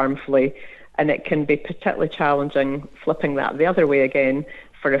alcohol harmfully, and it can be particularly challenging flipping that the other way again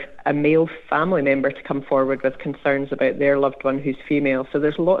for a male family member to come forward with concerns about their loved one who's female. So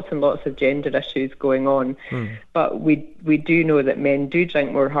there's lots and lots of gender issues going on. But we do know that men do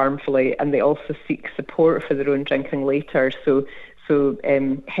drink more harmfully, and they also seek support for their own drinking later. So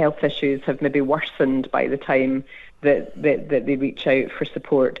health issues have maybe worsened by the time that they reach out for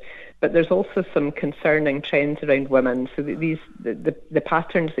support. But there's also some concerning trends around women. So the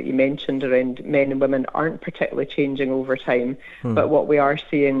patterns that you mentioned around men and women aren't particularly changing over time. But what we are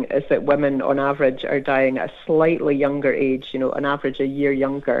seeing is that women on average are dying at a slightly younger age, on average a year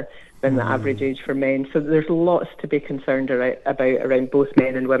younger than the average age for men. So there's lots to be concerned about around both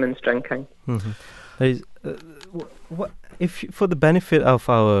men and women's drinking. If for the benefit of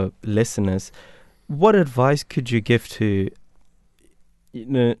our listeners, what advice could you give to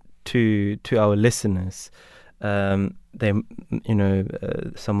our listeners? They,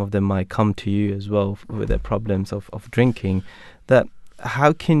 some of them might come to you as well with their problems of drinking. That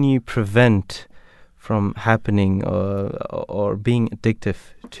how can you prevent from happening or being addictive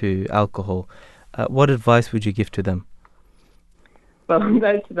to alcohol? What advice would you give to them? Well,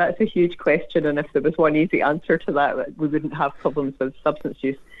 that's a huge question, and if there was one easy answer to that, we wouldn't have problems with substance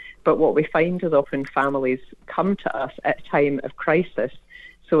use. But what we find is often families come to us at a time of crisis.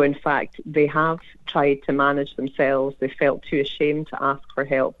 So in fact, they have tried to manage themselves. They felt too ashamed to ask for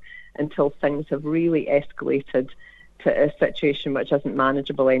help until things have really escalated to a situation which isn't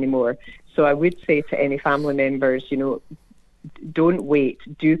manageable anymore. So I would say to any family members, don't wait.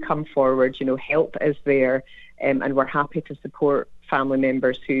 Do come forward. Help is there, and we're happy to support family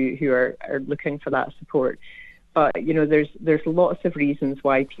members who are looking for that support. But there's lots of reasons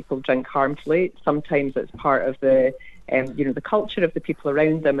why people drink harmfully. Sometimes it's part of the the culture of the people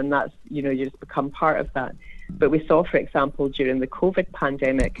around them, and that's you just become part of that. But we saw, for example, during the COVID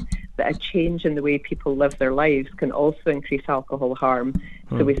pandemic, that a change in the way people live their lives can also increase alcohol harm.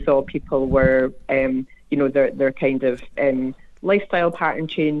 So we saw people were their kind of lifestyle pattern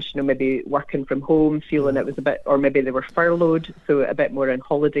changed, maybe working from home, feeling it was a bit, or maybe they were furloughed, so a bit more on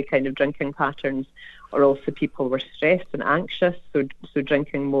holiday kind of drinking patterns, or also people were stressed and anxious, so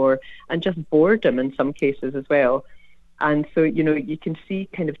drinking more, and just boredom in some cases as well. And so, you can see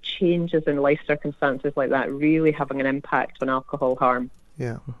kind of changes in life circumstances like that really having an impact on alcohol harm.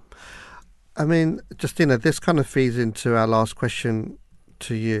 Yeah. I mean, Justina, this kind of feeds into our last question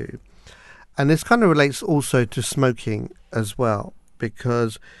to you. And this kind of relates also to smoking as well,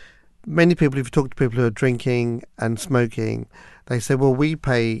 because many people, if you talk to people who are drinking and smoking, they say, well, we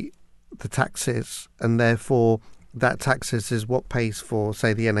pay the taxes, and therefore that taxes is what pays for,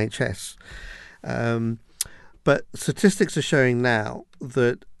 say, the NHS. But statistics are showing now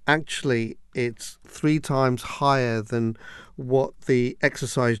that actually it's 3 times higher than what the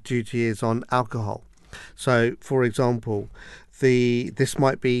excise duty is on alcohol. So, for example, this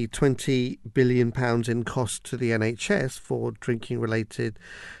might be £20 billion in cost to the NHS for drinking-related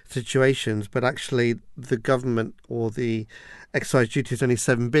situations, but actually the government or the excise duty is only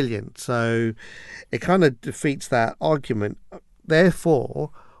 £7 billion. So it kind of defeats that argument. Therefore,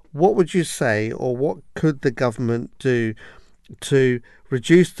 what would you say, or what could the government do to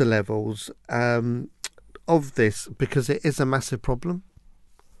reduce the levels of this, because it is a massive problem?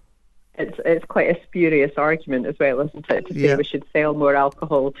 It's quite a spurious argument as well, isn't it, to say we should sell more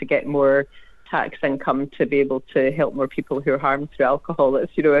alcohol to get more tax income to be able to help more people who are harmed through alcohol.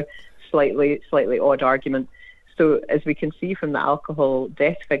 It's a slightly odd argument. So as we can see from the alcohol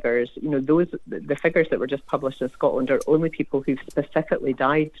death figures, the figures that were just published in Scotland are only people who've specifically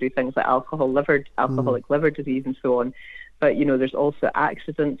died through things like alcoholic liver disease and so on. But, there's also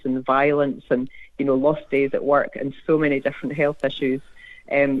accidents and violence and, lost days at work and so many different health issues.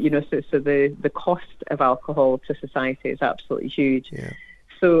 So the cost of alcohol to society is absolutely huge. Yeah.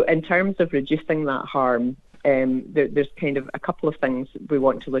 So in terms of reducing that harm, there's kind of a couple of things we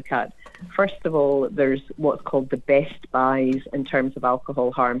want to look at. First of all, there's what's called the best buys in terms of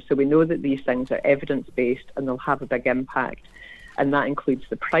alcohol harm. So we know that these things are evidence-based and they'll have a big impact. And that includes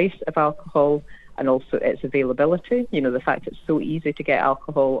the price of alcohol and also its availability, the fact it's so easy to get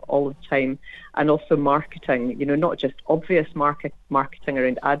alcohol all the time, and also marketing, not just obvious marketing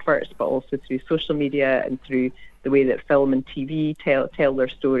around adverts, but also through social media and through the way that film and TV tell their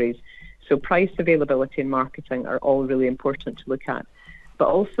stories. So price, availability and marketing are all really important to look at. But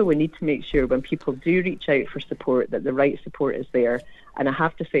also we need to make sure when people do reach out for support that the right support is there. And I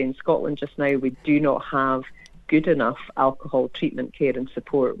have to say, in Scotland just now, we do not have good enough alcohol treatment care and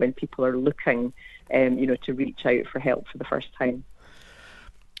support when people are looking to reach out for help for the first time.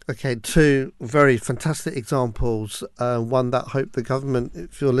 Okay, 2 very fantastic examples. One that I hope the government,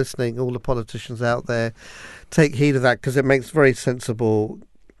 if you're listening, all the politicians out there, take heed of that, because it makes very sensible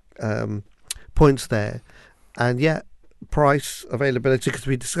points there, and yet price availability, because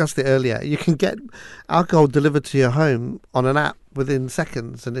we discussed it earlier, you can get alcohol delivered to your home on an app within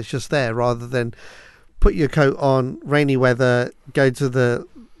seconds, and it's just there, rather than put your coat on, rainy weather, go to the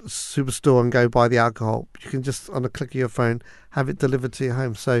superstore and go buy the alcohol. You can just, on a click of your phone, have it delivered to your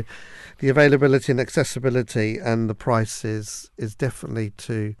home. So the availability and accessibility and the price is definitely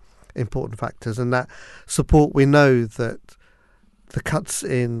two important factors. And that support, we know that the cuts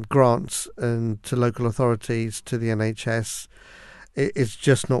in grants and to local authorities, to the NHS, it's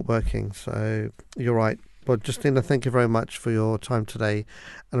just not working. So you're right. Well, Justina, thank you very much for your time today,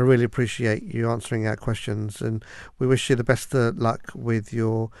 and I really appreciate you answering our questions. And we wish you the best of luck with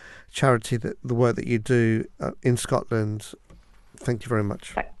your charity, the work that you do in Scotland. Thank you very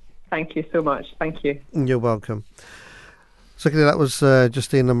much. Thank you so much. Thank you. You're welcome. Secondly, that was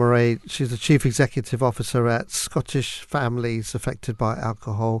Justina Murray. She's the Chief Executive Officer at Scottish Families Affected by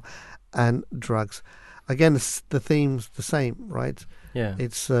Alcohol and Drugs. Again, the theme's the same, right? Yeah.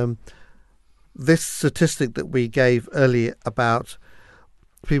 It's this statistic that we gave earlier about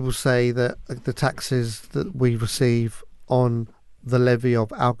people say that the taxes that we receive on the levy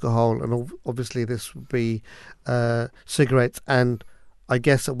of alcohol, and obviously this would be cigarettes, and I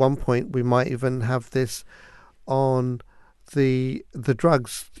guess at one point we might even have this on the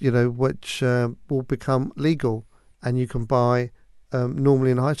drugs, which will become legal, and you can buy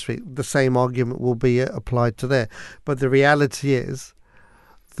normally in High Street. The same argument will be applied to there, but the reality is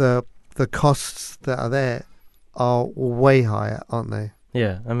the costs that are there are way higher, aren't they?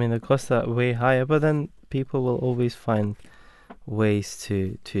 Yeah, I mean the costs are way higher, but then people will always find ways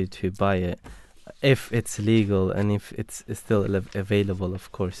to buy it if it's legal and if it's still available,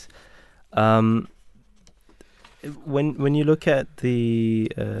 of course. When you look at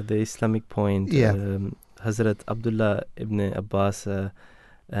the Islamic point, Hazrat Abdullah ibn Abbas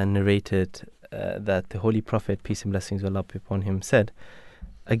narrated that the Holy Prophet, peace and blessings of Allah be upon him, said,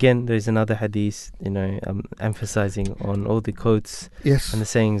 again, there is another hadith, emphasizing on all the quotes and the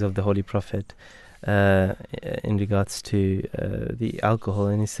sayings of the Holy Prophet in regards to the alcohol,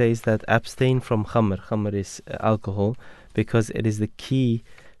 and he says that abstain from khamr. Khamr is alcohol, because it is the key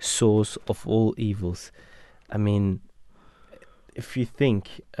source of all evils. I mean, if you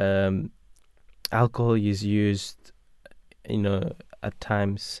think alcohol is used, at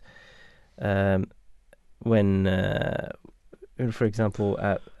times when, for example,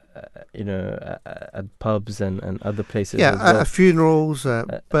 at pubs and other places. Yeah, as well. At funerals,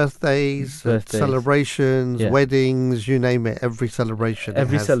 birthdays, celebrations, weddings, you name it. Every celebration.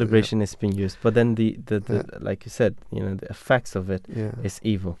 Every celebration is being used, but then the like you said, the effects of it is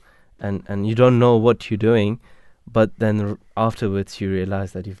evil. And you don't know what you're doing, but then afterwards you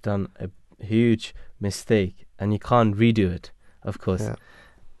realize that you've done a huge mistake and you can't redo it, of course. Yeah.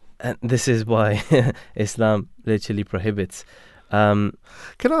 And this is why Islam literally prohibits. Can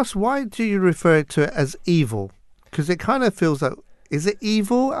I ask, why do you refer to it as evil? Because it kind of feels like, is it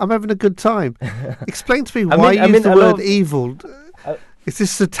evil? I'm having a good time. Explain to me why you use the word evil. Is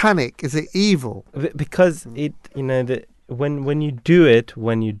this satanic? Is it evil? Because it, when you do it,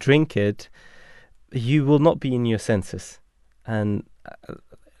 when you drink it, you will not be in your senses, and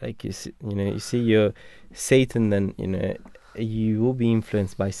like you see your Satan. Then you will be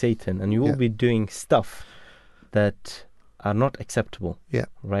influenced by Satan, and you will be doing stuff that are not acceptable. Yeah,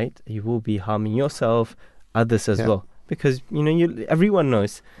 right. You will be harming yourself, others as well, because everyone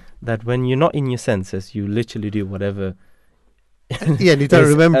knows that when you're not in your senses, you literally do whatever. And you don't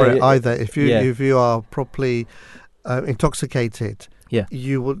remember it either. If you are properly intoxicated,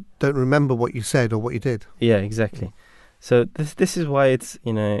 you don't remember what you said or what you did. Yeah, exactly. So this is why it's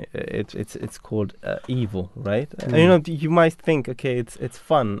it's called evil, right? You might think, okay, it's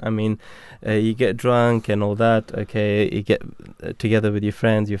fun. I mean, you get drunk and all that. Okay, you get together with your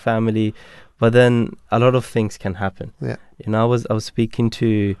friends, your family, but then a lot of things can happen. Yeah. I was speaking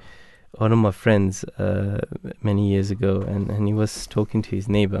to one of my friends many years ago, and he was talking to his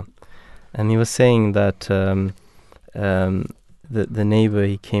neighbor, and he was saying that the neighbor,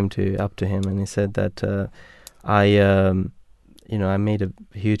 he came up to him and he said that I made a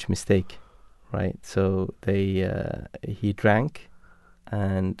huge mistake, right? So he drank,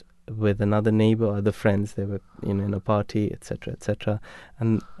 and with another neighbor, other friends, they were in a party, etc.,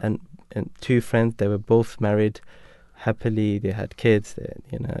 and two friends, they were both married happily, they had kids,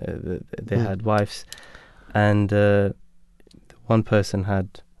 they had wives, and one person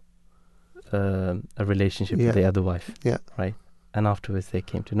had a relationship with the other wife, right? And afterwards they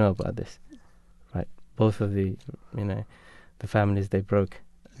came to know about this, right? Both of the families, they broke,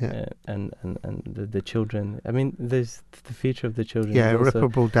 Yeah. and the children. I mean, there's the future of the children. Yeah, is also-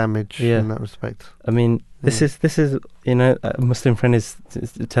 irreparable damage Yeah. in that respect. I mean, this is a Muslim friend is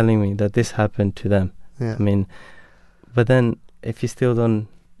telling me that this happened to them. Yeah. I mean, but then if you still don't,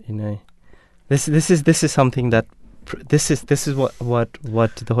 this is something that this is what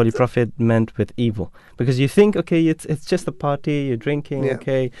the Holy Prophet meant with evil, because you think, okay, it's just a party, you're drinking, Yeah.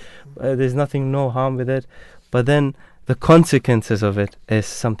 okay, there's no harm with it, but then the consequences of it is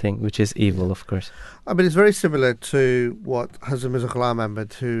something which is evil, of course. I mean, it's very similar to what Hazrat Mirza Ghulam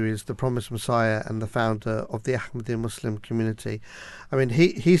Ahmad, who is the promised Messiah and the founder of the Ahmadiyya Muslim community. I mean,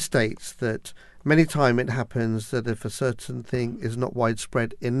 he states that many times it happens that if a certain thing is not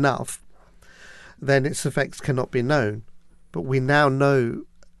widespread enough, then its effects cannot be known. But we now know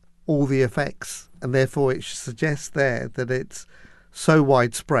all the effects, and therefore it suggests there that it's so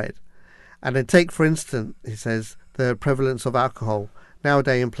widespread. And then take, for instance, he says, the prevalence of alcohol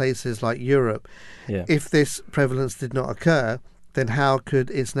nowadays in places like Europe. Yeah. If this prevalence did not occur, then how could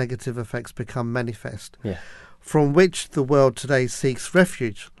its negative effects become manifest? Yeah. From which the world today seeks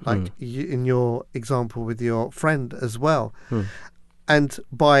refuge, like in your example with your friend as well. And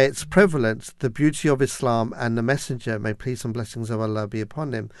by its prevalence, the beauty of Islam and the Messenger, may peace and blessings of Allah be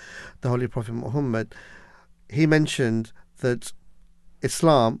upon him, the Holy Prophet Muhammad, he mentioned that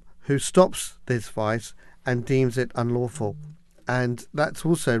Islam, who stops this vice and deems it unlawful. And that's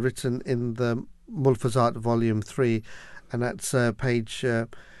also written in the Mulfazat Volume 3, and that's page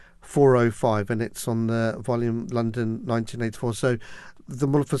 405, and it's on the volume London 1984. So the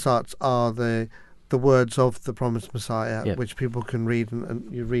Mulfazats are the words of the promised Messiah, Yep. which people can read,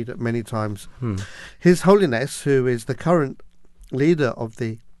 and you read it many times. His Holiness, who is the current leader of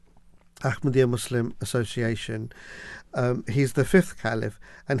the Ahmadiyya Muslim Association, he's the fifth caliph,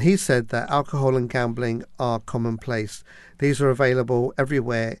 and he said that alcohol and gambling are commonplace. These are available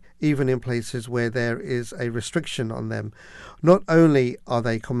everywhere, even in places where there is a restriction on them. Not only are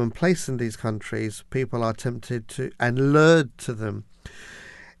they commonplace in these countries, people are tempted to and lured to them.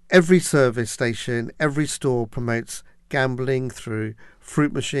 Every service station, every store promotes gambling through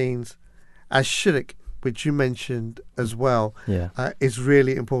fruit machines. As shirk, which you mentioned as well, is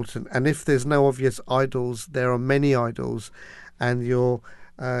really important. And if there's no obvious idols, there are many idols, and your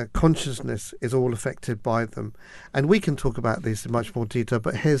consciousness is all affected by them. And we can talk about this in much more detail,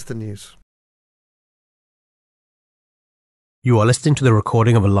 but here's the news. You are listening to the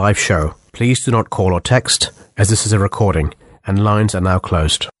recording of a live show. Please do not call or text, as this is a recording, and lines are now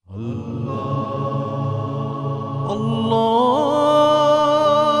closed.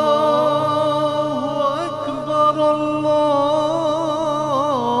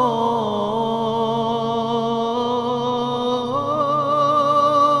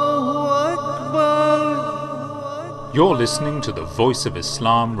 You're listening to the Voice of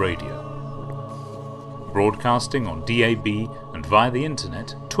Islam Radio, broadcasting on DAB and via the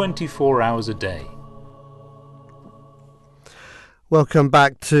internet 24 hours a day. Welcome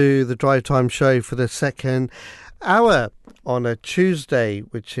back to the Drive Time Show for the second hour on a Tuesday,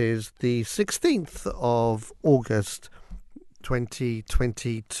 which is the 16th of August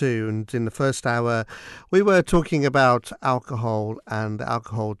 2022. And in the first hour, we were talking about alcohol and the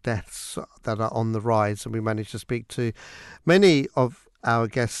alcohol deaths that are on the rise. And we managed to speak to many of our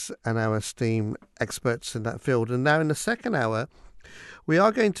guests and our esteemed experts in that field. And now in the second hour, we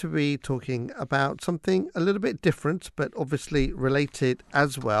are going to be talking about something a little bit different, but obviously related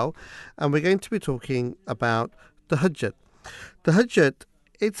as well. And we're going to be talking about the Hajjat. The Hajjat,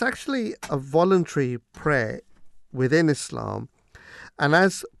 it's actually a voluntary prayer within Islam. And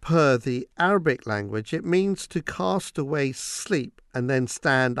as per the Arabic language, it means to cast away sleep and then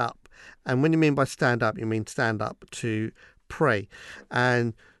stand up. And when you mean by stand up, you mean stand up to pray.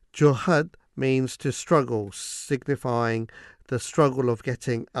 And Juhad means to struggle, signifying the struggle of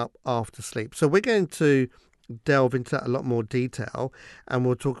getting up after sleep. So we're going to delve into that a lot more detail, and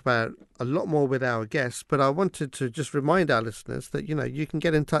we'll talk about a lot more with our guests. But I wanted to just remind our listeners that, you can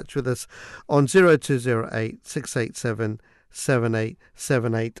get in touch with us on 0208 687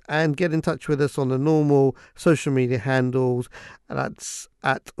 7878 and get in touch with us on the normal social media handles. That's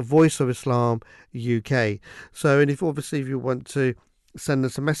at Voice of Islam UK. So, and if you want to send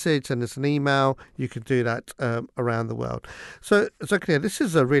us a message, send us an email, you can do that around the world. So, Zakaria, this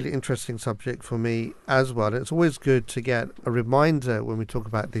is a really interesting subject for me as well. It's always good to get a reminder when we talk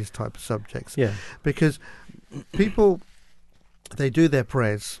about these type of subjects. Yeah. Because people, they do their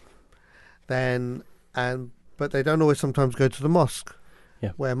prayers, but they don't always sometimes go to the mosque.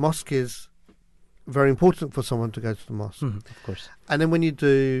 Yeah. Where mosque is very important for someone to go to the mosque. Of course. And then when you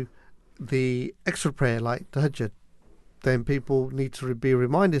do the extra prayer like the Hajjat, then people need to be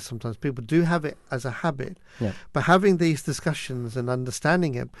reminded sometimes. People do have it as a habit. Yeah. But having these discussions and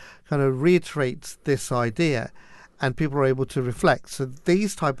understanding it kind of reiterates this idea, and people are able to reflect. So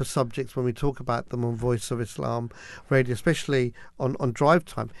these type of subjects, when we talk about them on Voice of Islam radio, especially on drive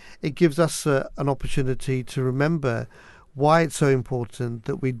time, it gives us an opportunity to remember why it's so important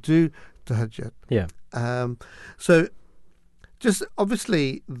that we do tahajjud. Yeah. So just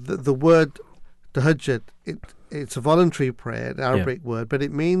obviously the word tahajjud, it's a voluntary prayer, an Arabic word, but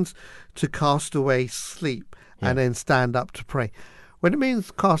it means to cast away sleep and then stand up to pray. When it means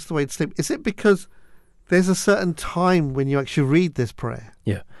cast away sleep, is it because there's a certain time when you actually read this prayer?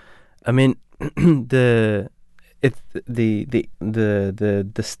 Yeah, I mean the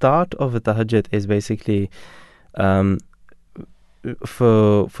start of a tahajjud is basically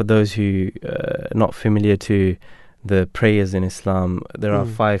for those who are not familiar to the prayers in Islam. There are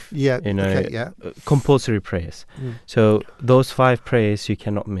 5 compulsory prayers. So those 5 prayers you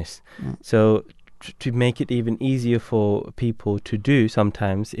cannot miss. So to make it even easier for people to do,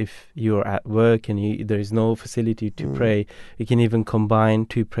 sometimes if you're at work and there is no facility to pray, you can even combine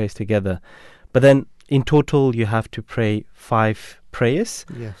 2 prayers together. But then in total you have to pray 5 prayers.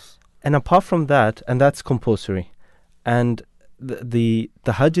 Yes. And apart from that, and that's compulsory, and the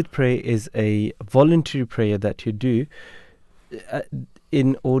tahajjud prayer is a voluntary prayer that you do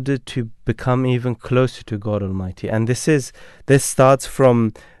in order to become even closer to God Almighty. And this starts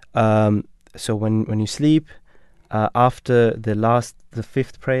from so when you sleep, after the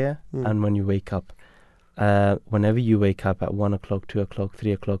 5th prayer, and when you wake up, whenever you wake up at 1 o'clock, 2 o'clock,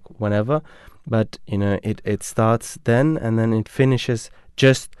 3 o'clock, whenever, but it starts then, and then it finishes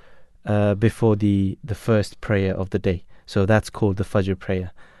just before the first prayer of the day. So that's called the Fajr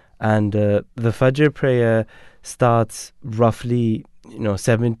prayer. And the Fajr prayer starts roughly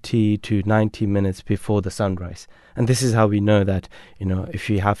 70 to 90 minutes before the sunrise. And this is how we know that, if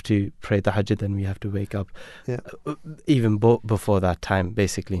we have to pray tahajjud, then we have to wake up even before that time,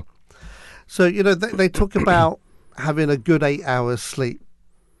 basically. So, they talk about having a good 8 hours sleep,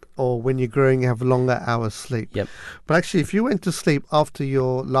 or when you're growing, you have longer hours sleep. Yep. But actually, if you went to sleep after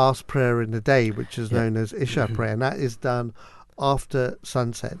your last prayer in the day, which is known as Isha prayer, and that is done after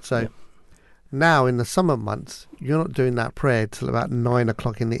sunset. So now in the summer months, you're not doing that prayer till about 9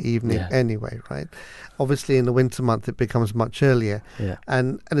 o'clock in the evening anyway, right? Obviously, in the winter month, it becomes much earlier. Yeah.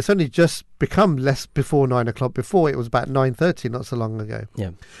 And it's only just become less before 9 o'clock. Before, it was about 9:30 not so long ago.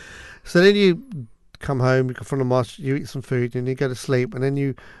 Yeah. So then you come home, you go from the mosque, you eat some food, and you go to sleep, and then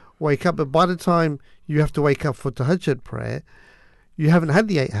you wake up. But by the time you have to wake up for tahajjud prayer, you haven't had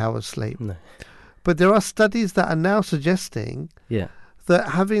the 8 hours sleep. No. But there are studies that are now suggesting that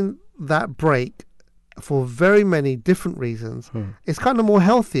having that break for very many different reasons is kind of more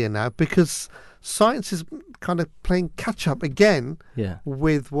healthier now, because science is kind of playing catch up again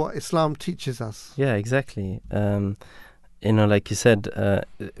with what Islam teaches us. Yeah, exactly. Like you said,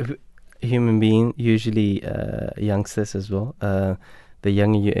 human being, usually youngsters as well, the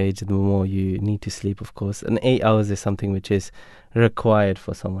younger you age, the more you need to sleep, of course. And 8 hours is something which is required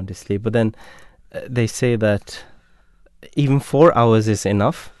for someone to sleep. But then they say that even 4 hours is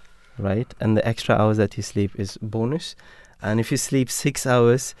enough, right? And the extra hours that you sleep is bonus. And if you sleep 6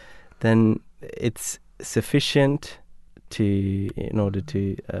 hours, then it's sufficient in order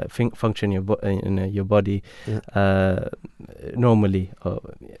to function your body normally.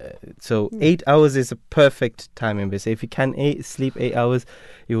 So 8 hours is a perfect timing. Basically, if you can sleep 8 hours,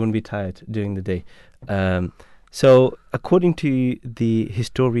 you won't be tired during the day. So according to the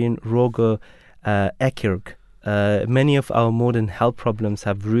historian Roger Ekirch, many of our modern health problems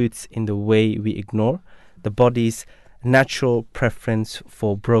have roots in the way we ignore the body's natural preference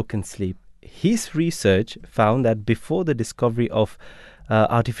for broken sleep. His research found that before the discovery of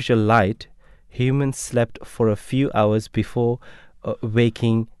artificial light, humans slept for a few hours before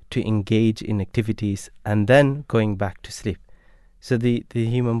waking to engage in activities and then going back to sleep. So the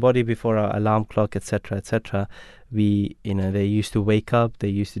human body, before our alarm clock, etc., they used to wake up, they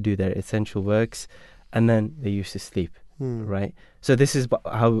used to do their essential works, and then they used to sleep. Right. So this is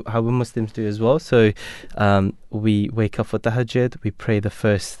how we Muslims do as well. So we wake up for tahajjud, we pray the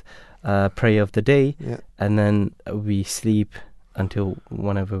first prayer of the day, and then we sleep until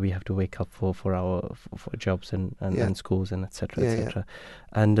whenever we have to wake up for our jobs and schools and etc.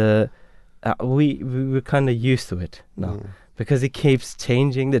 And we're kind of used to it now because it keeps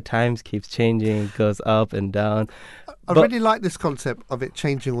changing. The times keeps changing, it goes up and down. I really like this concept of it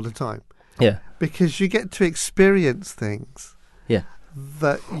changing all the time. Yeah, because you get to experience things.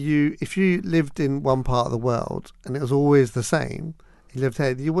 That if you lived in one part of the world and it was always the same, you lived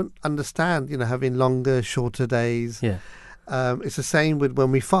here, you wouldn't understand, having longer, shorter days. Yeah. It's the same with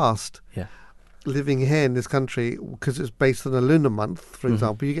when we fast. Yeah. Living here in this country, because it's based on a lunar month, for Mhm.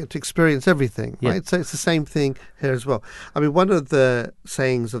 example, you get to experience everything, Yeah. right? So it's the same thing here as well. I mean, one of the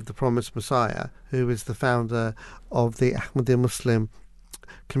sayings of the promised Messiah, who is the founder of the Ahmadiyya Muslim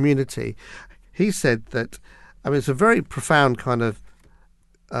community, he said that, it's a very profound kind of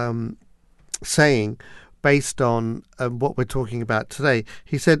saying based on what we're talking about today.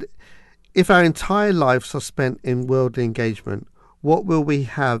 He said, if our entire lives are spent in worldly engagement, what will we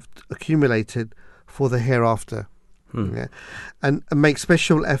have accumulated for the hereafter? Yeah. And make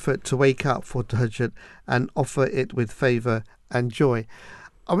special effort to wake up for Tahajjud and offer it with favour and joy.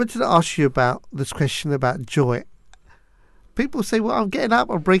 I wanted to ask you about this question about joy. People say, well, I'm getting up,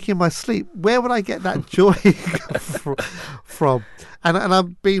 I'm breaking my sleep. Where would I get that joy from? And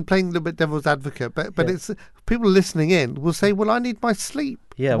I've been playing a little bit devil's advocate, but Yeah. it's people listening in will say, well, I need my sleep.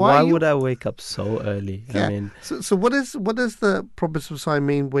 Yeah, why would I wake up so early? Yeah. I mean, So what does the Prophet Messiah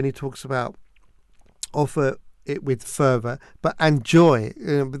mean when he talks about offer it with fervour, and joy?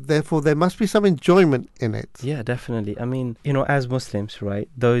 Therefore, there must be some enjoyment in it. yeah, definitely. I mean, as Muslims, right,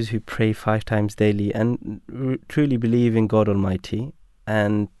 those who pray 5 times daily and truly believe in God Almighty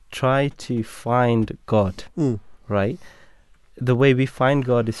and try to find God, right? The way we find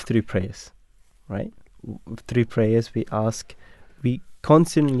God is through prayers, right? Through prayers, we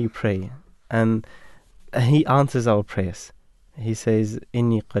constantly pray, and He answers our prayers. He says,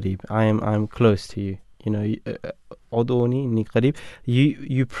 "Inni qareeb," I am close to you. Ud'uni inni qareeb.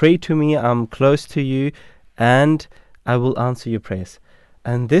 You pray to me, I'm close to you, and I will answer your prayers.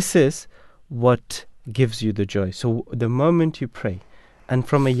 And this is what gives you the joy. So the moment you pray, and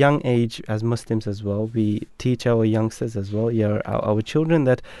from a young age, as Muslims as well, we teach our youngsters as well, our children,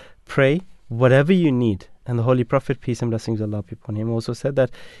 that pray whatever you need. And the Holy Prophet, peace and blessings of Allah be upon him, also said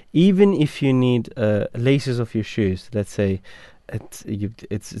that even if you need laces of your shoes, let's say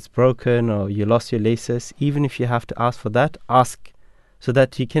it's broken or you lost your laces, even if you have to ask for that, ask, so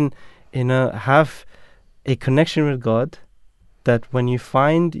that you can have a connection with God, that when you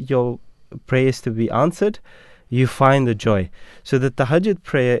find your prayers to be answered, you find the joy. So the Tahajjud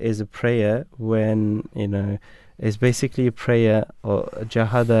prayer is a prayer when is basically a prayer, or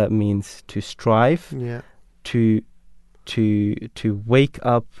jahada means to strive, Yeah. to wake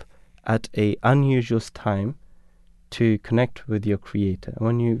up at a unusual time to connect with your Creator.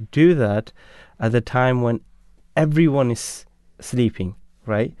 When you do that at the time when everyone is sleeping,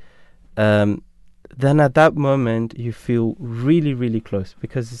 right? Then at that moment you feel really, really close,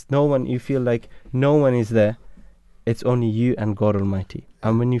 because you feel like no one is there. It's only you and God Almighty.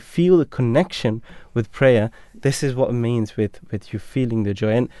 And when you feel the connection with prayer, this is what it means with you feeling the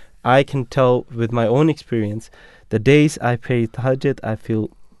joy. And I can tell with my own experience, the days I pray Tahajjud, I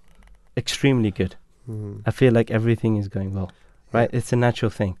feel extremely good. I feel like everything is going well, right? It's a natural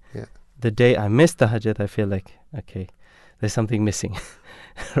thing. Yeah. The day I miss Tahajjud, I feel like, okay, there's something missing,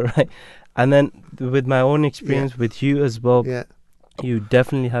 right? And then with my own experience, with you as well, you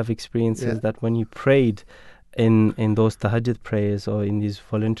definitely have experiences that when you prayed in those Tahajjud prayers or in these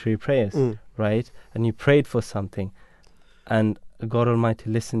voluntary prayers, right? And you prayed for something, and God Almighty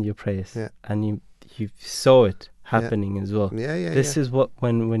listened to your prayers, and you saw it happening as well. This is what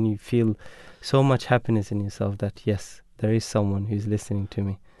when you feel so much happiness in yourself, that yes, there is someone who's listening to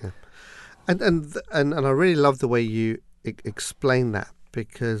me. And I really love the way you explain that,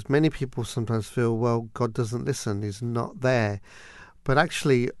 because many people sometimes feel, well, God doesn't listen, He's not there. But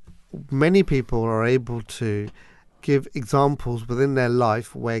actually, many people are able to give examples within their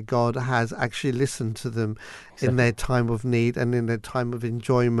life where God has actually listened to them in their time of need and in their time of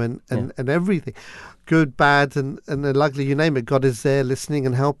enjoyment and everything. Good, bad, and the ugly, you name it. God is there listening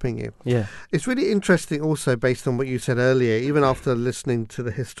and helping you. Yeah. It's really interesting also, based on what you said earlier, even after listening to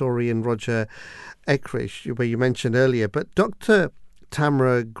the historian Roger Eckrich, where you mentioned earlier, but Dr.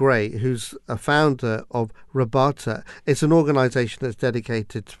 Tamara Gray, who's a founder of Rabata, it's an organisation that's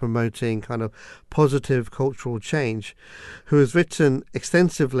dedicated to promoting kind of positive cultural change, who has written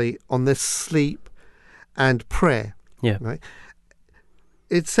extensively on this sleep and prayer. Yeah. Right?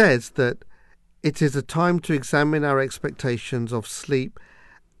 It says that it is a time to examine our expectations of sleep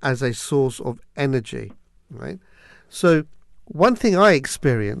as a source of energy. Right? So one thing I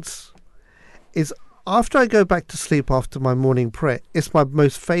experience is, after I go back to sleep after my morning prayer, it's my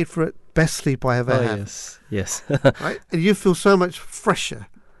most favourite, best sleep I ever have. Yes. Right? And you feel so much fresher.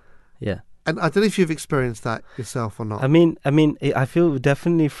 Yeah. And I don't know if you've experienced that yourself or not. I mean, I feel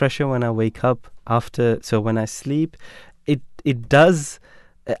definitely fresher when I wake up after. So when I sleep, it does.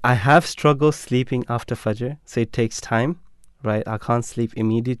 I have struggled sleeping after Fajr, so it takes time, right? I can't sleep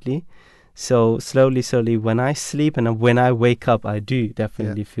immediately. So slowly, when I sleep and when I wake up, I do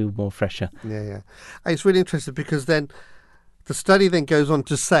definitely feel more fresher. Yeah. And it's really interesting because then the study then goes on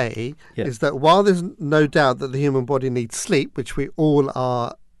to say Yeah. is that while there's no doubt that the human body needs sleep, which we all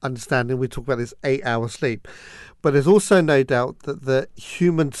are understanding, we talk about this 8-hour sleep, but there's also no doubt that the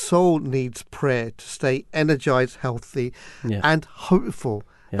human soul needs prayer to stay energized, healthy, Yeah. and hopeful.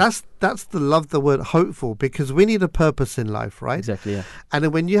 Yeah. That's the word hopeful, because we need a purpose in life, right? Exactly, yeah. And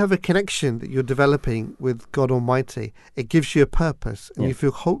then when you have a connection that you're developing with God Almighty, it gives you a purpose and Yeah. you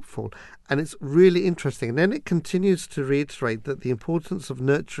feel hopeful. And it's really interesting. And then it continues to reiterate that the importance of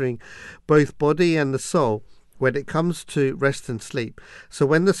nurturing both body and the soul when it comes to rest and sleep. So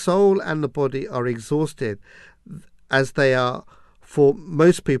when the soul and the body are exhausted, as they are for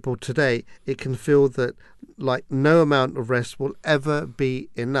most people today, it can feel that like no amount of rest will ever be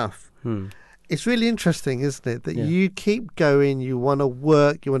enough. It's really interesting, isn't it, that Yeah. you keep going, you want to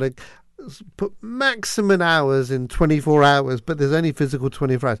work, you want to put maximum hours in 24 hours, but there's only physical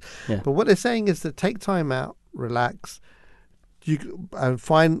 24 hours. Yeah. But what they're saying is that take time out, relax, and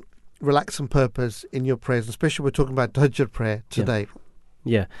find relax and purpose in your prayers. Especially we're talking about Tahajjud prayer today.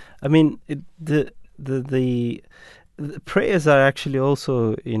 Yeah, I mean the prayers are actually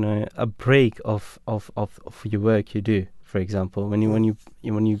also, you know, a break of your work you do. For example, when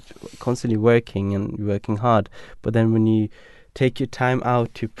you constantly working and you're working hard, but then when you take your time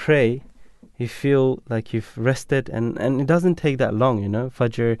out to pray, you feel like you've rested, and it doesn't take that long, you know.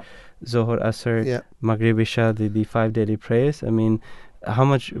 Fajr, Zohar, Asr, Maghrib, Isha, the 5 daily prayers. I mean, how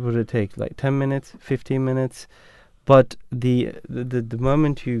much would it take? Like 10 minutes, 15 minutes? But the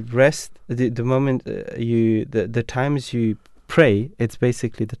moment you rest, the moment the times you pray, it's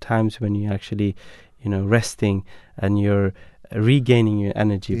basically the times when you actually, you know, resting and you're regaining your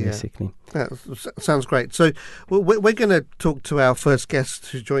energy, basically. That sounds great. So we're going to talk to our first guest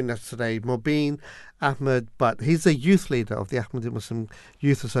who joined us today, Mobeen Ahmed Butt. He's a youth leader of the Ahmadi Muslim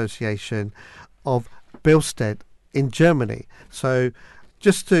Youth Association of Bilstedt in Germany. So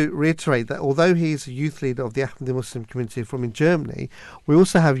just to reiterate that although he's a youth leader of the Ahmadi Muslim community from in Germany, we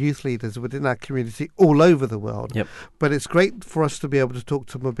also have youth leaders within our community all over the world. Yep. But it's great for us to be able to talk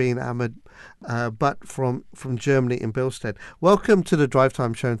to Mobeen Ahmed Butt from Germany in Bilstedt. Welcome to the Drive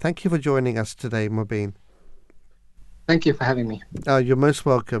Time Show, and thank you for joining us today, Mobeen. Thank you for having me. You're most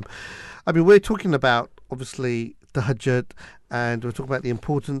welcome. I mean, we're talking about, obviously, Tahajjud, and we're talking about the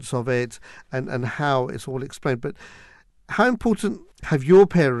importance of it and how it's all explained. But how important have your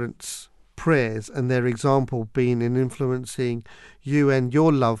parents' prayers and their example been in influencing you and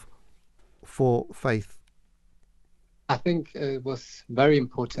your love for faith? I think it was very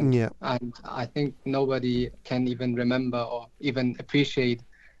important. Yeah. And I think nobody can even remember or even appreciate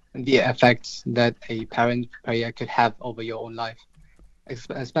the effects that a parent prayer could have over your own life.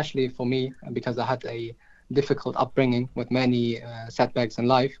 Especially for me, because I had a difficult upbringing with many setbacks in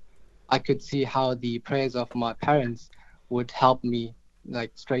life, I could see how the prayers of my parents would help me,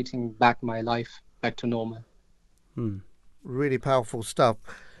 like, straighten back my life back to normal. Really powerful stuff.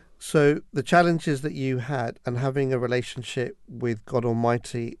 So the challenges that you had and having a relationship with God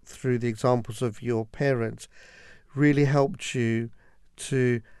Almighty through the examples of your parents really helped you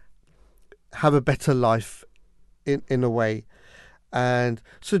to have a better life in a way. And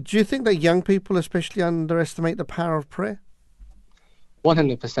so do you think that young people especially underestimate the power of prayer?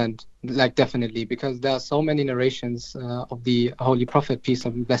 100%, like, definitely, because there are so many narrations of the Holy Prophet, peace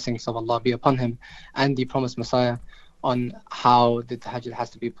and blessings of Allah be upon him, and the promised Messiah, on how the Tahajjud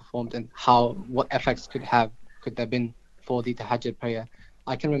has to be performed and what effects could there been for the Tahajjud prayer.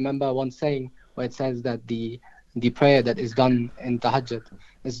 I can remember one saying where it says that the prayer that is done in Tahajjud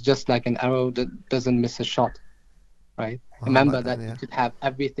is just like an arrow that doesn't miss a shot, right? Remember that you could have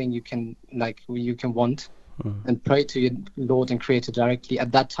everything you can want, and pray to your Lord and Creator directly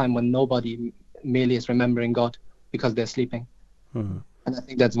at that time when nobody merely is remembering God because they're sleeping. And I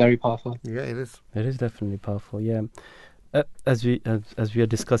think that's very powerful. Yeah, it is. It is definitely powerful. Yeah, as we are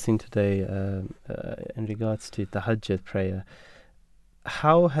discussing today in regards to Tahajjud prayer,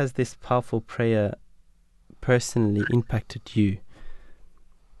 how has this powerful prayer personally impacted you?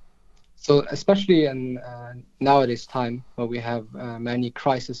 So especially in nowadays time where we have many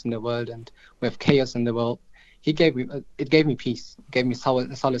crises in the world and we have chaos in the world, it gave me peace, it gave me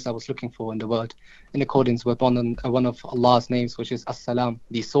solace I was looking for in the world, in accordance with one of Allah's names, which is As-Salam,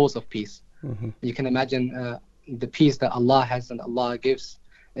 the source of peace. You can imagine the peace that Allah has and Allah gives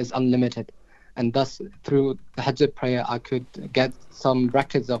is unlimited, and thus through the Tahajjud prayer I could get some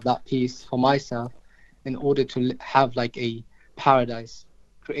brackets of that peace for myself in order to have like a paradise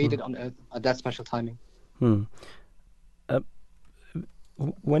created on earth at that special timing.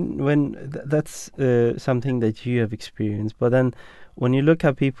 That's something that you have experienced, but then when you look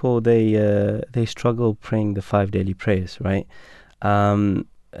at people, they struggle praying the 5 daily prayers, right? And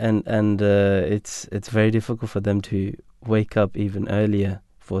it's very difficult for them to wake up even earlier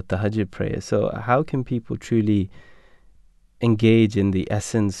for tahajjud prayer. So how can people truly engage in the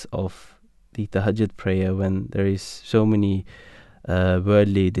essence of the tahajjud prayer when there is so many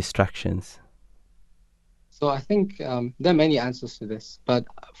worldly distractions? So I think there are many answers to this, but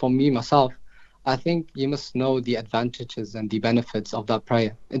for me, myself, I think you must know the advantages and the benefits of that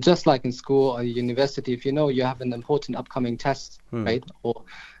prayer. It's just like in school or university, if you know you have an important upcoming test, right, or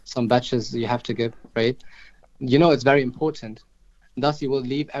some batches you have to give, right, you know it's very important. Thus, you will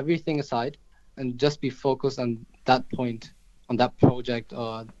leave everything aside and just be focused on that point, on that project,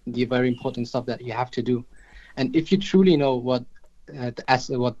 or the very important stuff that you have to do. And if you truly know what the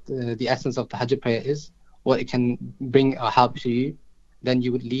essence of the tahajjud prayer is, what it can bring or help to you, then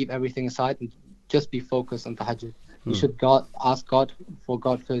you would leave everything aside and just be focused on tahajjud. You should ask God for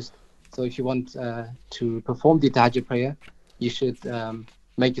God first. So if you want to perform the tahajjud prayer, you should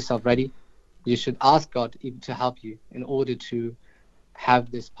make yourself ready. You should ask God to help you in order to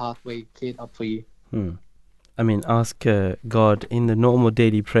have this pathway cleared up for you. I mean, ask God in the normal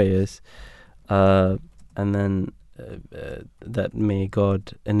daily prayers, and then that may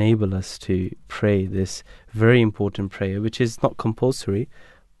God enable us to pray this very important prayer, which is not compulsory,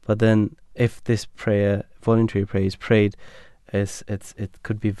 but then if this prayer, voluntary prayer, is prayed, it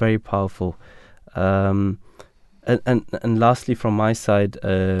could be very powerful. And lastly, from my side,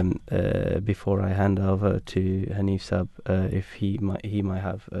 before I hand over to Hanif Sab, if he might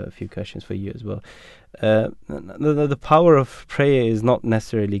have a few questions for you as well. The power of prayer is not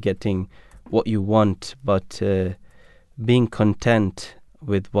necessarily getting what you want, but being content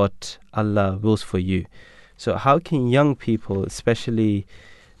with what Allah wills for you. So how can young people especially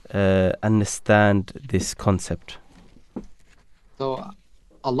understand this concept? So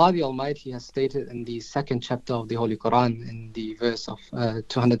Allah the Almighty has stated in the 2nd chapter of the Holy Quran, in the verse of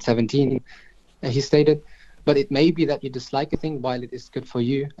 217, He stated, but it may be that you dislike a thing while it is good for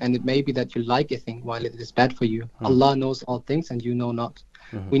you, and it may be that you like a thing while it is bad for you. Allah knows all things and you know not.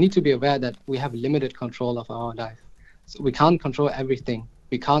 We need to be aware that we have limited control of our life. So we can't control everything.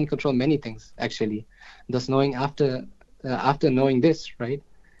 We can't control many things, actually. Thus, knowing after knowing this, right,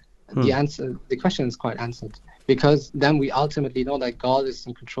 the question is quite answered. Because then we ultimately know that God is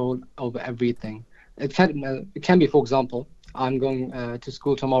in control over everything. It can be, for example, I'm going to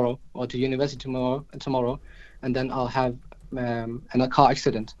school tomorrow or to university tomorrow, and then I'll have a car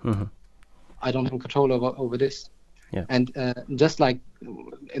accident. I don't have control over this. Yeah. And just like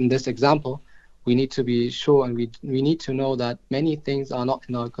in this example, we need to be sure, and we need to know that many things are not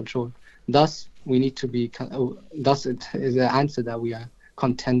in our control. Thus, we need to be. Thus, it is the answer that we are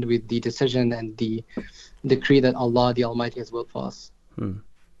content with the decision and the decree that Allah the Almighty has willed for us.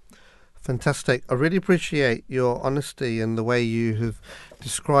 Fantastic. I really appreciate your honesty and the way you have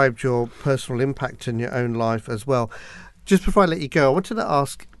described your personal impact in your own life as well. Just before I let you go, I wanted to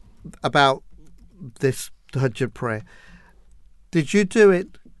ask about this tahajjud prayer. Did you do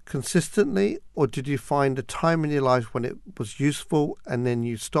it consistently, or did you find a time in your life when it was useful and then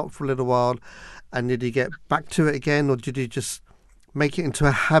you stopped for a little while, and did you get back to it again, or did you just make it into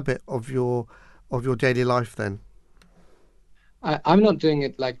a habit of your daily life then? I'm not doing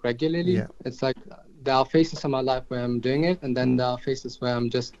it like regularly. Yeah. It's like there are phases in my life where I'm doing it, and then there are phases where I'm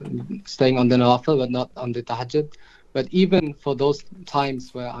just staying on the nawafil but not on the tahajjud. But even for those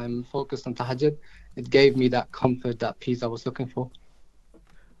times where I'm focused on tahajjud, it gave me that comfort, that peace I was looking for.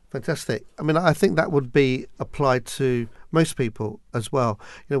 Fantastic. I mean, I think that would be applied to most people as well.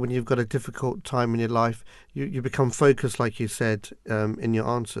 You know, when you've got a difficult time in your life, you become focused, like you said, in your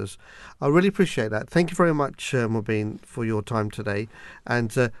answers. I really appreciate that. Thank you very much, Mubin, for your time today, and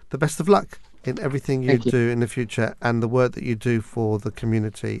the best of luck in everything you do in the future and the work that you do for the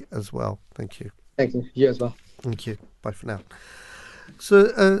community as well. Thank you. Thank you. You as well. Thank you. Bye for now. So,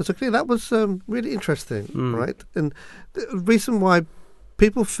 Claire, that was really interesting, right? And the reason why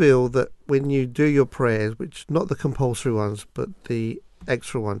people feel that when you do your prayers, which not the compulsory ones, but the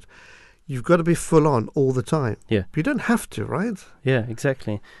extra ones, you've got to be full on all the time. Yeah. But you don't have to, right? Yeah,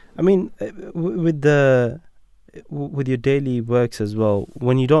 exactly. I mean, with your daily works as well,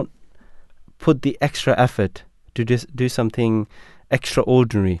 when you don't put the extra effort to just do something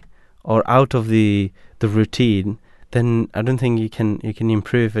extraordinary or out of the routine, then I don't think you can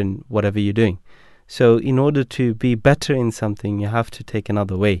improve in whatever you're doing. So in order to be better in something, you have to take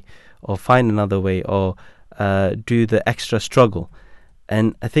another way or find another way or do the extra struggle.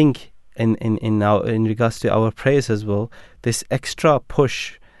 And I think in regards to our prayers as well, this extra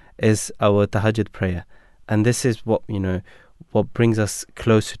push is our tahajjud prayer, and this is what what brings us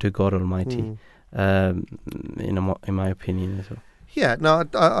closer to God Almighty. In my opinion as well. Yeah, no,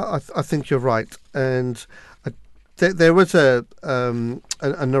 I think you're right, and there was a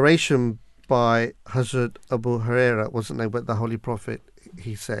narration by Hazrat Abu Huraira, wasn't there, with the Holy Prophet?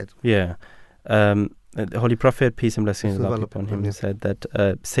 He said, yeah. The Holy Prophet, peace and blessings of Allah be upon him, said that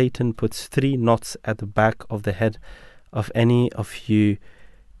Satan puts 3 knots at the back of the head of any of you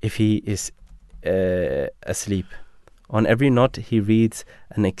if he is asleep. On every knot he reads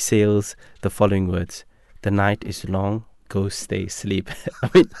and exhales the following words: "The night is long, go stay asleep."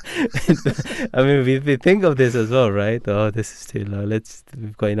 I mean, we think of this as well, right? Oh, this is too low.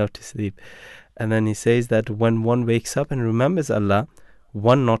 We've got enough to sleep. And then he says that when one wakes up and remembers Allah,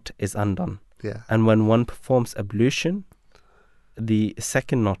 1 knot is undone. Yeah. And when one performs ablution, the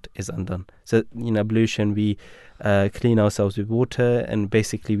 2nd knot is undone. So, ablution, we clean ourselves with water, and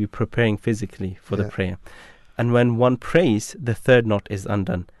basically we're preparing physically for the prayer. And when one prays, the 3rd knot is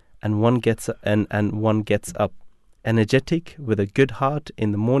undone, and one gets up energetic with a good heart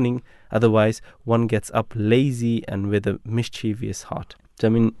in the morning. Otherwise, one gets up lazy and with a mischievous heart. So, I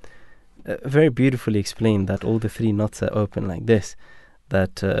mean, very beautifully explained that all the 3 knots are open like this.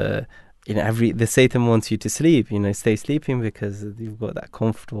 That the Satan wants you to sleep. Stay sleeping because you've got that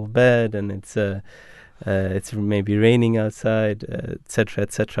comfortable bed, and it's maybe raining outside, etc.,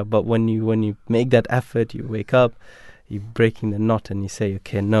 etc. But when you make that effort, you wake up, you're breaking the knot, and you say,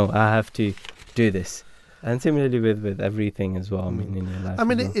 "Okay, no, I have to do this." And similarly with everything as well. I mean, in your life. I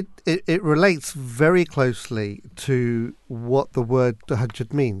mean, it relates very closely to what the word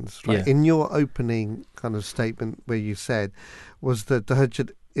tahajjud means, right? Yeah. In your opening kind of statement, where you said was that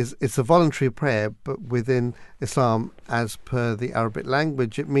tahajjud it's a voluntary prayer, but within Islam, as per the Arabic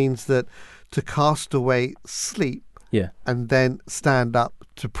language, it means that to cast away sleep, and then stand up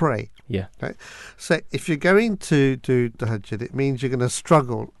to pray. Yeah. Right. So if you're going to do tahajjud, it means you're going to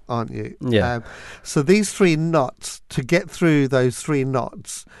struggle, aren't you? Yeah. So these 3 knots, to get through those 3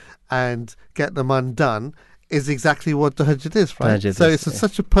 knots and get them undone, is exactly what tahajjud is, right? Tahajjud it's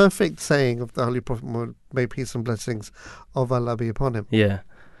such a perfect saying of the Holy Prophet Muhammad, may peace and blessings of Allah be upon him. Yeah.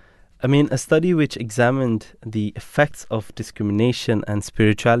 I mean, a study which examined the effects of discrimination and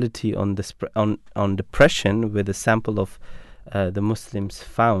spirituality on depression with a sample of the Muslims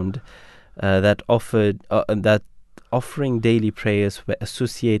found that offering daily prayers were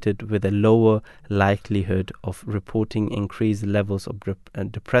associated with a lower likelihood of reporting increased levels of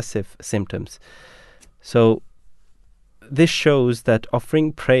depressive symptoms. So this shows that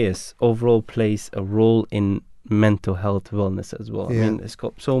offering prayers overall plays a role in mental health wellness as well. Yeah. I mean, it's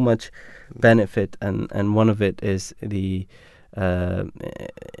got so much benefit, and one of it is the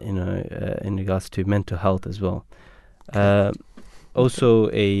in regards to mental health as well. Also,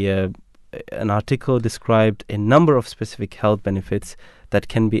 an article described a number of specific health benefits that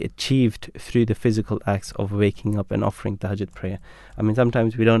can be achieved through the physical acts of waking up and offering tahajjud prayer. I mean,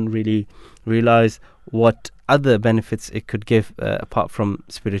 sometimes we don't really realize what other benefits it could give apart from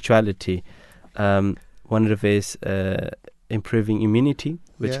spirituality. One of it is improving immunity,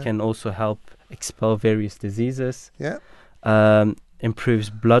 which can also help expel various diseases. Yeah. Improves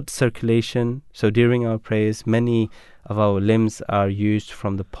blood circulation. So during our prayers, many of our limbs are used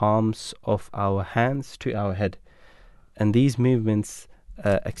from the palms of our hands to our head, and these movements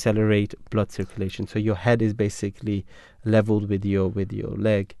accelerate blood circulation. So your head is basically leveled with your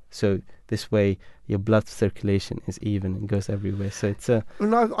leg. So this way, your blood circulation is even and goes everywhere. So it's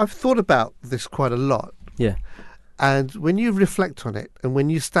I've thought about this quite a lot. Yeah. And when you reflect on it, and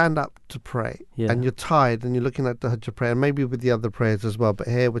when you stand up to pray, and you're tired, and you're looking at tahajjud prayer, and maybe with the other prayers as well, but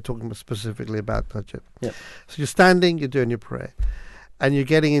here we're talking specifically about tahajjud. Yeah. So you're standing, you're doing your prayer, and you're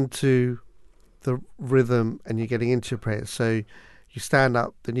getting into the rhythm, and you're getting into your prayer. So you stand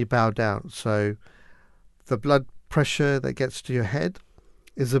up, then you bow down. So the blood pressure that gets to your head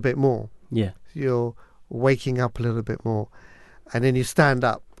is a bit more. Yeah. You're waking up a little bit more, and then you stand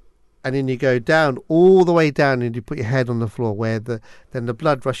up. And then you go down, all the way down, and you put your head on the floor, where then the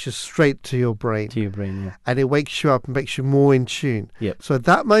blood rushes straight to your brain. To your brain, yeah. And it wakes you up and makes you more in tune. Yep. So at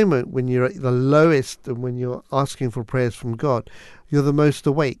that moment, when you're at the lowest and when you're asking for prayers from God, you're the most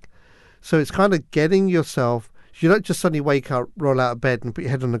awake. So it's kind of getting yourself, you don't just suddenly wake up, roll out of bed and put your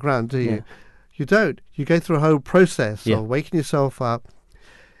head on the ground, do you? Yeah. You don't. You go through a whole process Yeah. of waking yourself up,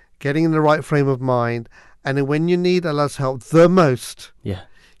 getting in the right frame of mind, and then when you need Allah's help the most, Yeah.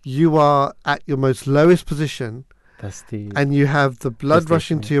 you are at your most lowest position, That's the and you have the blood That's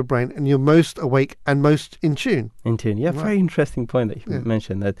rushing the- to your brain, and you're most awake and most in tune. in tune. Yeah, Right. very interesting point that you Yeah.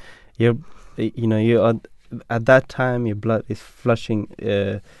 mentioned, that you are at that time your blood is flushing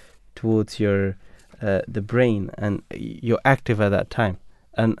towards your the brain, and you're active at that time.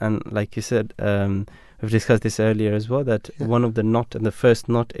 And like you said, we've discussed this earlier as well, that Yeah. one of the first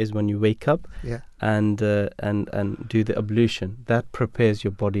knot is when you wake up Yeah. and do the ablution. That prepares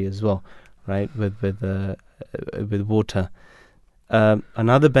your body as well, right? With water.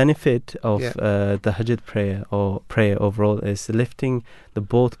 Another benefit of the Tahajjud prayer or prayer overall is lifting the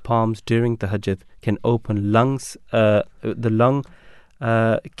both palms during the Tahajjud can open the lung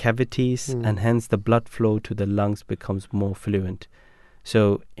cavities, and hence the blood flow to the lungs becomes more fluent.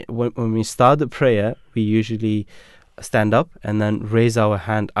 So when we start the prayer, we usually stand up and then raise our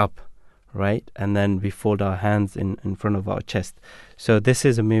hand up, right? And then we fold our hands in front of our chest. So this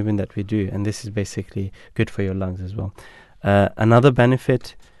is a movement that we do, and this is basically good for your lungs as well. Another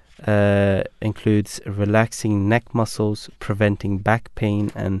benefit includes relaxing neck muscles, preventing back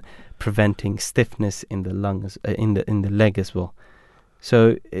pain, and preventing stiffness in the lungs, in the leg as well.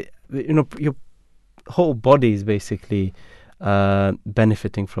 So your whole body is basically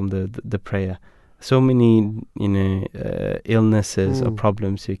benefiting from the prayer. So many illnesses or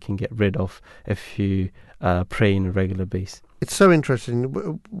problems you can get rid of if you pray on a regular basis. It's so interesting.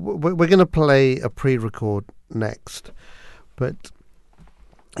 We're going to play a pre-record next, but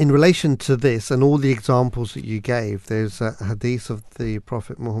in relation to this and all the examples that you gave, there's a hadith of the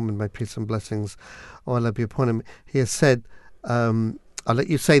Prophet Muhammad, may peace and blessings of Allah be upon him. He has said, I'll let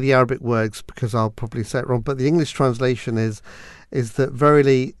you say the Arabic words because I'll probably say it wrong, but the English translation is that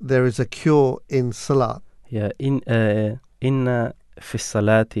verily there is a cure in salat. Yeah, inna fi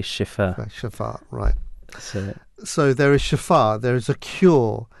salati shifa. Shafa, right. So So there is shafa, there is a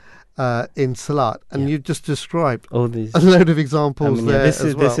cure in salat, and you just described all these a load of examples there this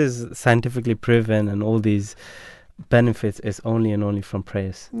as well. is scientifically proven, and all these benefits is only and only from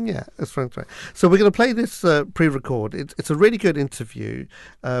prayers. Yeah, that's right. So we're going to play this pre-record. It's a really good interview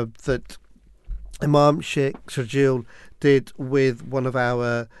that Imam Sheikh Sharjeel did with one of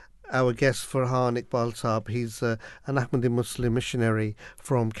our guest, Farhan Iqbal Saab. He's an Ahmadi Muslim missionary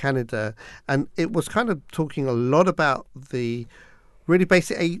from Canada, and it was kind of talking a lot about the really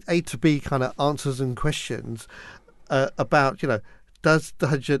basic A to B kind of answers and questions about, does the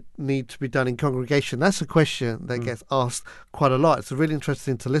Tahajjud need to be done in congregation? That's a question that gets asked quite a lot. It's really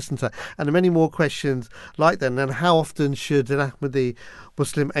interesting to listen to. And there are many more questions like that. And how often should an Ahmadi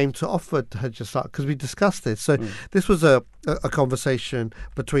Muslim aim to offer Tahajjud Salat? Because we discussed this. So this was a conversation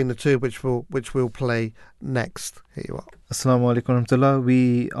between the two, which we'll play next. Here you are. Assalamu alaikum warahmatullah.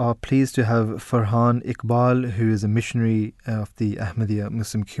 We are pleased to have Farhan Iqbal, who is a missionary of the Ahmadiyya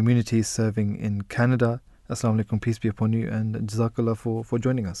Muslim community serving in Canada. Assalamu alaikum, peace be upon you, and Jazakallah for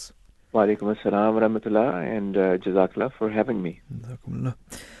joining us. Wa alaikum assalam wa rahmatullah, and Jazakallah for having me. Jazakumullah.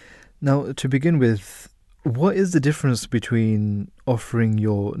 Now, to begin with, what is the difference between offering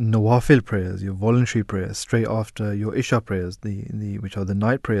your nawafil prayers, your voluntary prayers, straight after your Isha prayers, which are the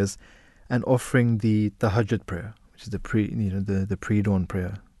night prayers, and offering the Tahajjud prayer, which is the pre-dawn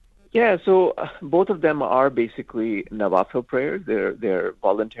prayer? Yeah, so both of them are basically nawafil prayers. They're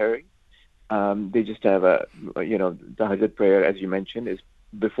voluntary. They just have Tahajjud prayer, as you mentioned, is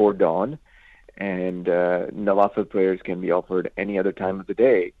before dawn, and nawafil prayers can be offered any other time of the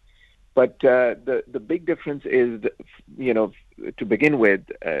day. But the big difference is, to begin with,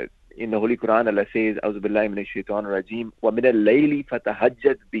 in the Holy Quran, Allah says, "A'udhu billahi minash shaitanir rajim, wa min al-layli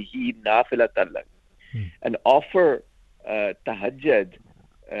fatahajjad bihi nafilatan lak," and offer tahajjud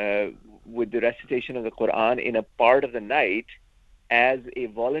with the recitation of the Quran in a part of the night as a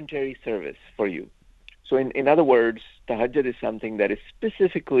voluntary service for you. So in other words, tahajjud is something that is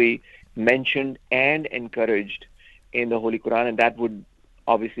specifically mentioned and encouraged in the Holy Quran, and that would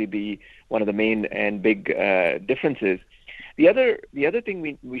obviously be one of the main and big differences. The other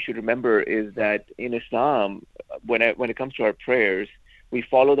thing we should remember is that in Islam, when it comes to our prayers, we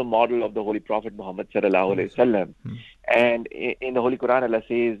follow the model of the Holy Prophet Muhammad sallallahu alaihi wasallam. And in the Holy Quran, Allah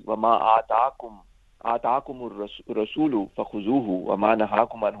says, وَمَا آتَاكُمُ الرَّسُولُ فَخُذُوهُ وَمَا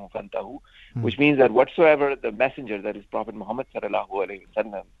نَهَاكُمْ عَنْهُ فَانْتَهُوا, which means that whatsoever the messenger, that is Prophet Muhammad sallallahu alaihi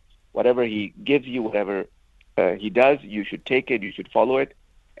wasallam, whatever he gives you, whatever he does, you should take it, you should follow it,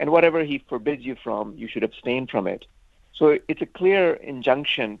 and whatever he forbids you from, you should abstain from it. So it's a clear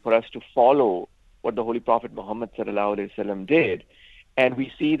injunction for us to follow what the Holy Prophet Muhammad sallallahu alaihi wasallam did, and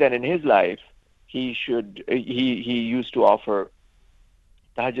we see that in his life he used to offer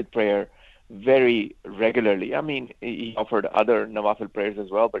tahajjud prayer very regularly. I mean, he offered other nawafil prayers as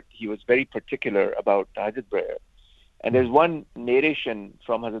well, but he was very particular about tahajjud prayer. And there's one narration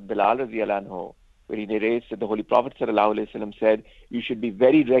from Hazrat Bilal radiallahu anhu, where he narrates that the Holy Prophet sallallahu alaihi wasallam said, you should be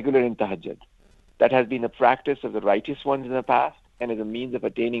very regular in tahajjud. That has been a practice of the righteous ones in the past and is a means of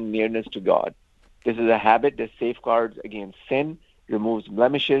attaining nearness to God. This is a habit that safeguards against sin, removes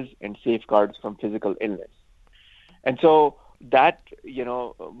blemishes, and safeguards from physical illness. And so that,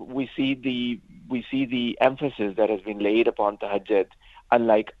 we see the emphasis that has been laid upon tahajjud,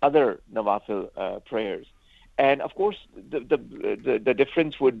 unlike other nawafil prayers. And of course, the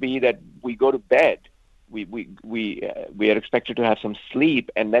difference would be that we go to bed, we are expected to have some sleep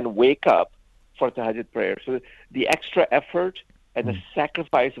and then wake up for tahajjud prayer. So the extra effort and the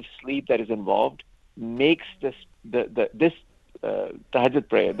sacrifice of sleep that is involved makes this tahajjud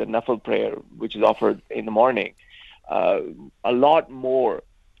prayer, the nafil prayer, which is offered in the morning, a lot more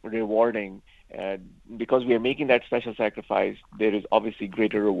rewarding. Because we are making that special sacrifice, there is obviously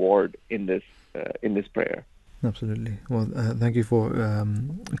greater reward in this prayer. Absolutely. Well, thank you for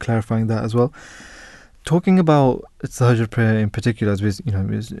clarifying that as well. Talking about tahajjud prayer in particular, as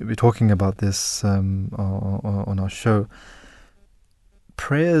we're talking about this on our show,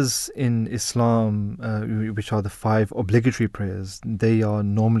 prayers in Islam, which are the 5 obligatory prayers, they are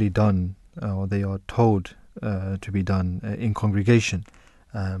normally done, or they are told to be done in congregation,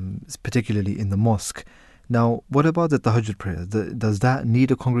 particularly in the mosque. Now, what about the tahajjud prayers? Does that need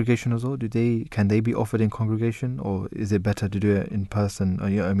a congregation as well? Can they be offered in congregation, or is it better to do it in person, or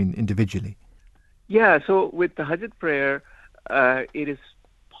individually? Yeah, so with tahajjud prayer, it is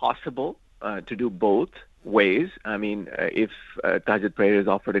possible to do both ways. I mean, if tahajjud prayer is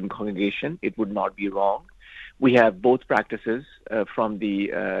offered in congregation, it would not be wrong. We have both practices from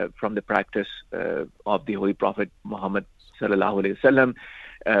the practice of the Holy Prophet Muhammad sallallahu alaihi wasallam.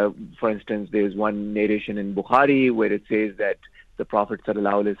 For instance, there's one narration in Bukhari where it says that the Prophet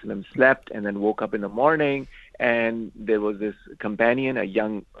sallallahu alaihi wasallam slept and then woke up in the morning, and there was this companion, a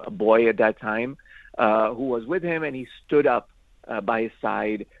young boy at that time, who was with him, and he stood up by his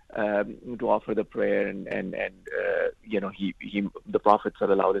side to offer the prayer, and the Prophet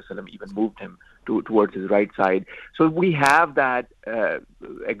sallallahu alaihi wasallam even moved him towards his right side. So we have that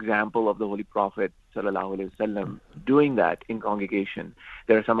example of the Holy Prophet sallallahu alaihi wasallam doing that in congregation.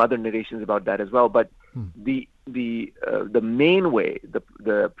 There are some other narrations about that as well, but the main way,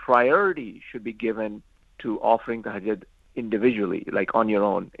 the priority should be given to offering tahajjud individually, like on your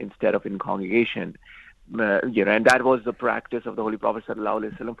own, instead of in congregation. And that was the practice of the Holy Prophet sallallahu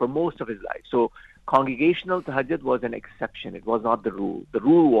alaihi wasallam for most of his life. So congregational tahajjud was an exception. It was not the rule. The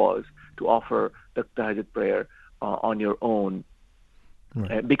rule was to offer the tahajjud prayer on your own,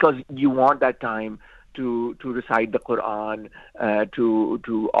 because you want that time to recite the Quran,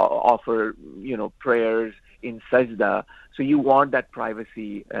 to offer prayers in sajda. So you want that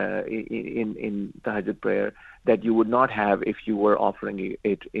privacy in tahajjud prayer that you would not have if you were offering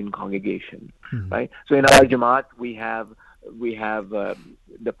it in congregation, right? So in our Jamaat, we have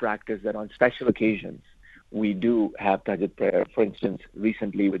the practice that on special occasions we do have tahajjud prayer. For instance,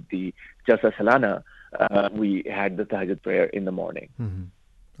 recently with the Jalsa Salana, we had the tahajjud prayer in the morning.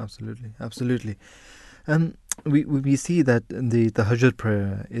 Absolutely. We see that the tahajjud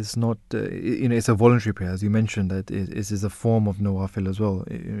prayer is not, it's a voluntary prayer, as you mentioned, that it is a form of nawafil as well.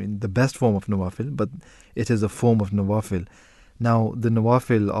 The best form of nawafil, but it is a form of nawafil. Now, the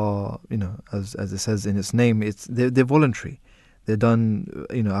nawafil are, as it says in its name, they're voluntary. They're done,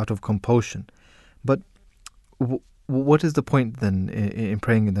 out of compulsion. But what is the point then in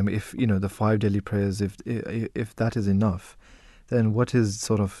praying in them? If the 5 daily prayers, if that is enough, then what is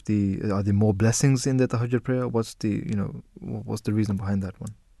sort of are there more blessings in the tahajjud prayer? What's the reason behind that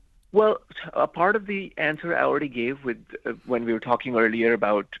one? Well, a part of the answer I already gave with when we were talking earlier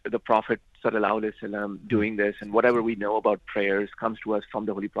about the Prophet sallallahu alaihi wasallam doing this, and whatever we know about prayers comes to us from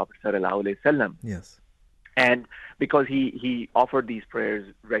the Holy Prophet sallallahu alaihi wasallam. Yes. And because he offered these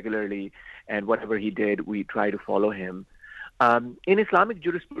prayers regularly, and whatever he did, we try to follow him. In Islamic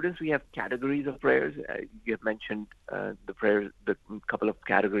jurisprudence, we have categories of prayers. You have mentioned the prayers, the couple of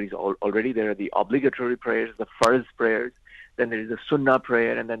categories already. There are the obligatory prayers, the farz prayers. Then there is the sunnah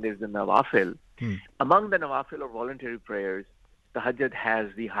prayer, and then there's the nawafil. Among the nawafil or voluntary prayers, tahajjud has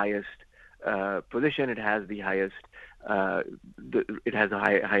the highest position. It has the highest. It has the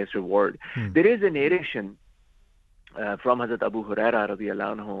highest reward. There is a narration from Hazrat Abu Huraira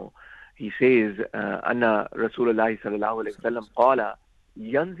radiyallahu anhu. He says, "Anna Rasulullah sallallahu alaihi wasallam qala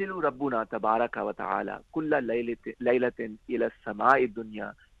yanzilu Rabbuna tabaraka wa ta'ala kulla laylatin ila as-sama'i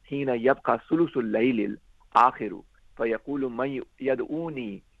ad-dunya hina yabqa thuluthul layl al-akhiru fayaqulu man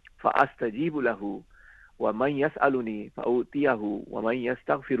yad'uni fa'astajibu lahu wa man yas'aluni fa'utiyahu wa man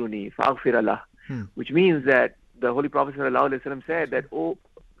yastaghfiruni fa'aghfir lahu," which means that the Holy Prophet ﷺ said that,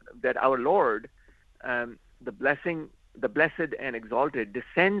 that our Lord, the blessed and exalted,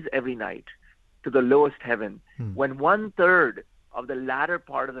 descends every night to the lowest heaven when 1/3 of the latter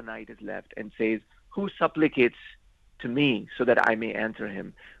part of the night is left, and says, who supplicates to me so that I may answer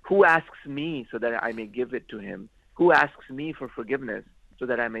him? Who asks me so that I may give it to him? Who asks me for forgiveness so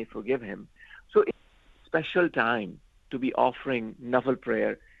that I may forgive him? So it's a special time to be offering nafil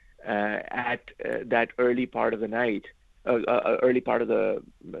prayer at that early part of the night, early part of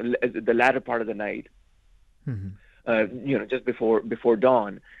the latter part of the night, just before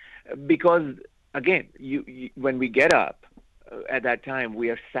dawn, because again, when we get up at that time, we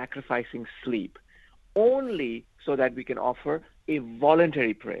are sacrificing sleep only so that we can offer a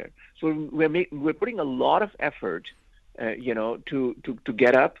voluntary prayer. So we're putting a lot of effort, to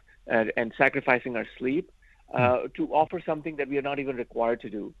get up and sacrificing our sleep to offer something that we are not even required to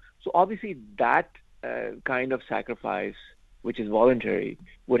do. So obviously that kind of sacrifice, which is voluntary,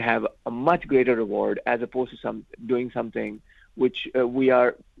 would have a much greater reward as opposed to doing something which we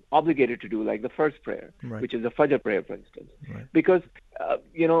are obligated to do, like the first prayer, which is the Fajr prayer, for instance. Because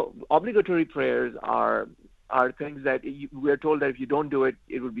obligatory prayers are things that we are told that if you don't do it,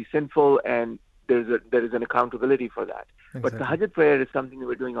 it would be sinful, and there is an accountability for that. Exactly. But the Tahajjud prayer is something that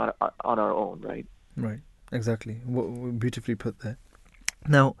we're doing on our own, right? Right, exactly. Beautifully put there.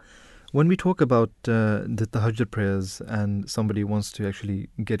 Now, when we talk about the Tahajjud prayers and somebody wants to actually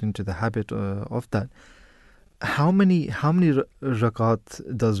get into the habit of that, how many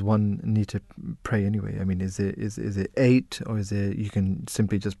rakat does one need to pray anyway? I mean, is it 8, or is it you can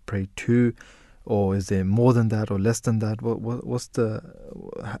simply just pray 2, or is there more than that or less than that? What's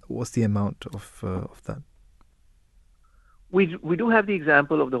the amount of that? We do have the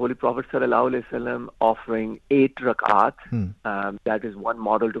example of the Holy Prophet ﷺ offering 8 rakat. That is one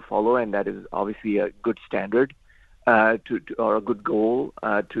model to follow, and that is obviously a good standard or a good goal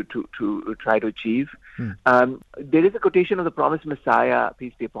to try to achieve. There is a quotation of the promised Messiah,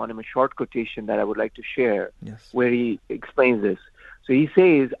 peace be upon him, a short quotation that I would like to share, where he explains this. So he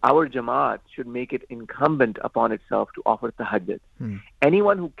says, our Jamaat should make it incumbent upon itself to offer tahajjud.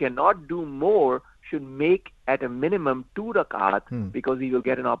 Anyone who cannot do more should make at a minimum 2 rakat, because he will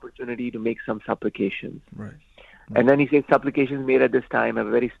get an opportunity to make some supplications. Right. And then he says supplications made at this time have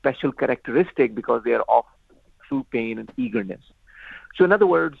a very special characteristic because they are offered through pain and eagerness. So in other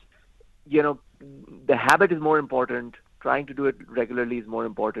words, the habit is more important, trying to do it regularly is more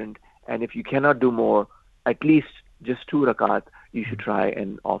important, and if you cannot do more, at least just 2 rakat you should try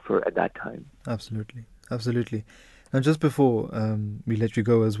and offer at that time. Absolutely. Now, just before we let you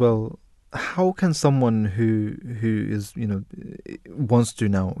go as well, how can someone who is wants to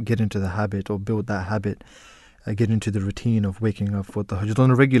now get into the habit or build that habit, get into the routine of waking up for tahajjud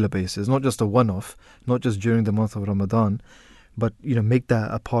on a regular basis, not just a one-off, not just during the month of Ramadan, but make that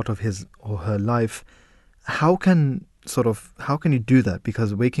a part of his or her life? How can you do that?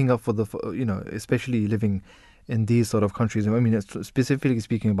 Because waking up for especially living in these sort of countries, I mean, specifically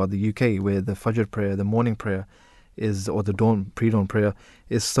speaking about the UK, where the Fajr prayer, the morning prayer or the pre-dawn prayer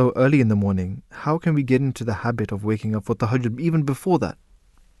is so early in the morning, how can we get into the habit of waking up for tahajjud even before that?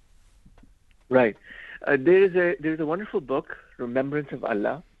 Right. There's a wonderful book, Remembrance of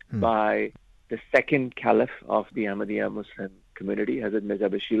Allah, by the second caliph of the Ahmadiyya Muslim community, Hazrat Mirza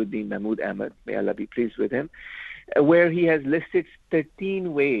Bashiruddin Mahmud Ahmad, may Allah be pleased with him, where he has listed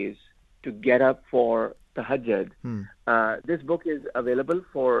 13 ways to get up for tahajjud. This book is available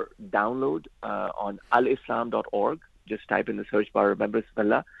for download on alislam.org. Just type in the search bar, Remembrance of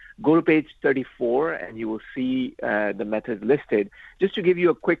Allah. Go to page 34 and you will see the methods listed. Just to give you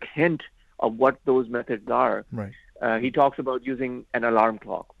a quick hint of what those methods are. Right. He talks about using an alarm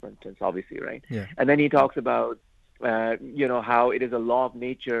clock, for instance, obviously, right? Yeah. And then he talks about, how it is a law of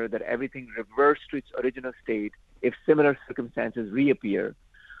nature that everything reverts to its original state if similar circumstances reappear.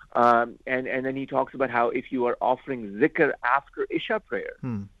 And then he talks about how if you are offering zikr after Isha prayer,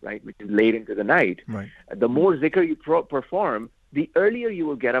 right, which is late into the night, the more zikr you perform, the earlier you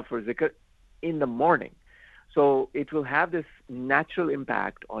will get up for zikr in the morning. So it will have this natural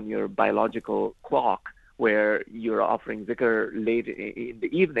impact on your biological clock where you're offering zikr late in the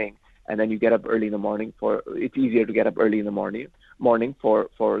evening, and then you get up early in the morning it's easier to get up early in the morning for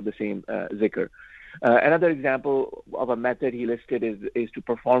the same zikr. Another example of a method he listed is to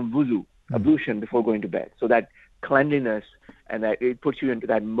perform wuzu, ablution, before going to bed. So that cleanliness and that it puts you into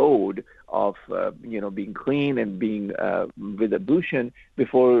that mode of being clean and being with ablution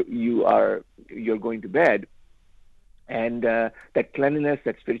before you're going to bed. And that cleanliness,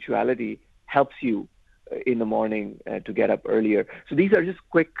 that spirituality helps you in the morning to get up earlier. So these are just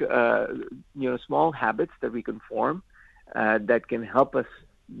quick, small habits that we can form that can help us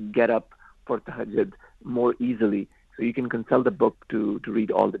get up for tahajjud more easily. So you can consult the book to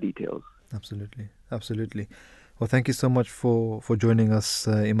read all the details. Absolutely. Well, thank you so much for joining us,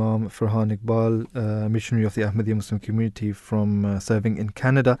 Imam Farhan Iqbal, missionary of the Ahmadiyya Muslim community from serving in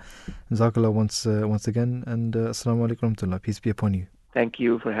Canada. Jazakallah once again, and Assalamu alaikum warahmatullah. Peace be upon you. Thank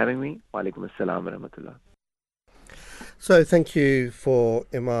you for having me. Wa alaikum assalam wa rahmatullah. So thank you for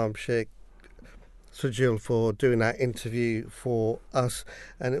Imam Sheikh Sajil for doing that interview for us,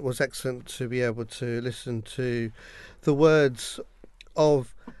 and it was excellent to be able to listen to the words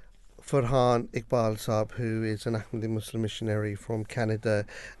of Farhan Iqbal Saab, who is an Ahmadi Muslim missionary from Canada,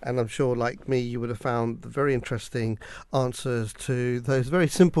 and I'm sure, like me, you would have found very interesting answers to those very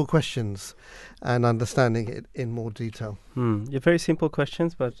simple questions and understanding it in more detail. Yeah, very simple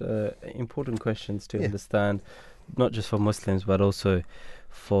questions, but important questions to understand, not just for Muslims, but also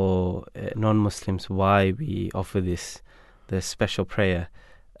for non-Muslims, why we offer this special prayer,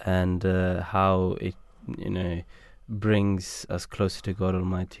 and how it, brings us closer to God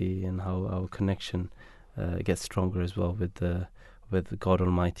Almighty, and how our connection gets stronger as well with God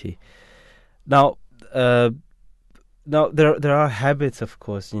Almighty. Now there are habits, of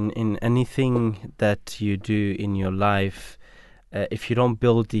course, in anything that you do in your life. If you don't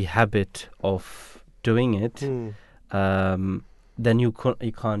build the habit of doing it, then you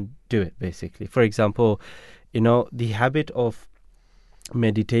can't do it, basically. For example, the habit of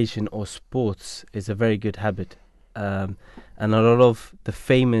meditation or sports is a very good habit. And a lot of the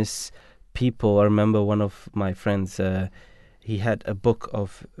famous people, I remember one of my friends, he had a book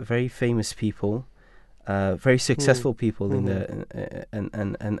of very famous people, very successful people in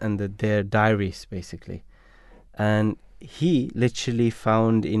their diaries, basically. And he literally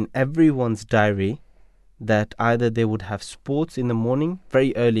found in everyone's diary that either they would have sports in the morning,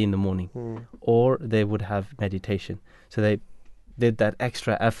 very early in the morning, or they would have meditation. So they did that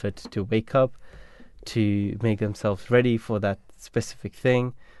extra effort to wake up, to make themselves ready for that specific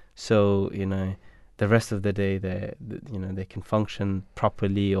thing, so the rest of the day they can function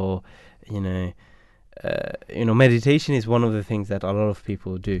properly. Or meditation is one of the things that a lot of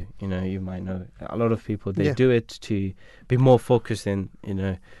people do. You might know a lot of people, they do it to be more focused in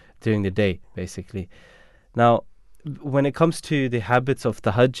during the day, basically. Now, when it comes to the habits of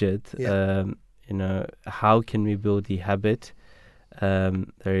tahajjud, how can we build the habit?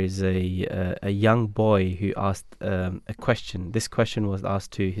 There is a young boy who asked a question. This question was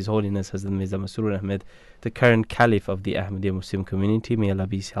asked to His Holiness Hazrat Mirza Masroor Ahmed, the current Caliph of the Ahmadiyya Muslim community, may Allah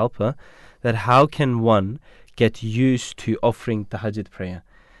be his helper, that how can one get used to offering tahajjud prayer?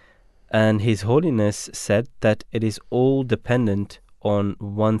 And His Holiness said that it is all dependent on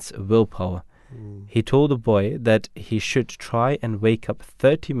one's willpower. He told the boy that he should try and wake up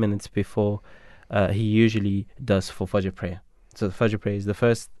 30 minutes before he usually does for Fajr prayer. So the Fajr prayer is the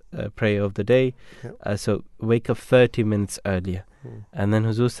first prayer of the day. So wake up 30 minutes earlier. And then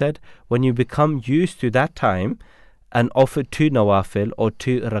Huzur said, when you become used to that time and offer 2 nawafil or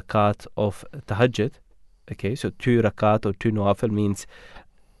 2 rakat of tahajjud, okay, so 2 rakat or 2 nawafil means,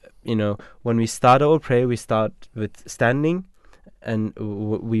 when we start our prayer, we start with standing, and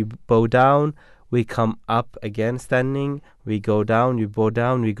we bow down, we come up again standing, we go down, we bow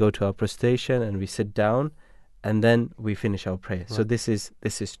down, we go to our prostration, and we sit down, and then we finish our prayer. Right. So this is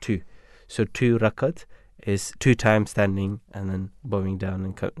 2. So 2 rakat is 2 times standing and then bowing down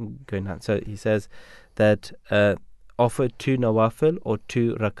and going down. So he says that offer 2 nawafil or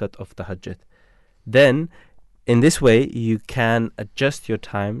 2 rakat of tahajjud. Then in this way you can adjust your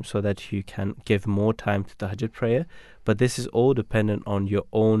time so that you can give more time to tahajjud prayer, but this is all dependent on your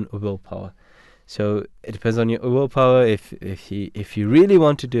own willpower. So it depends on your willpower. If you really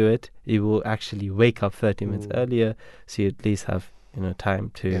want to do it, you will actually wake up 30 minutes earlier, so you at least have time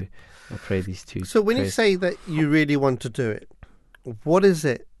to pray these 2. So when you say that you really want to do it, what is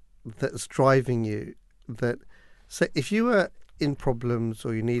it that's driving you? That, so if you were in problems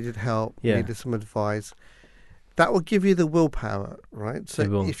or you needed help, needed some advice, that will give you the willpower, right?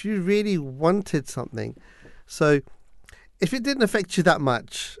 So if you really wanted something, so if it didn't affect you that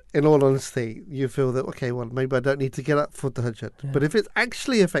much, in all honesty, you feel that, okay, well, maybe I don't need to get up for tahajjud. But if it's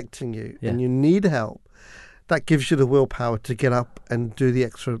actually affecting you and you need help, that gives you the willpower to get up and do the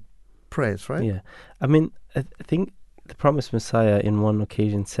extra prayers, right? Yeah. I mean, I think the Promised Messiah in one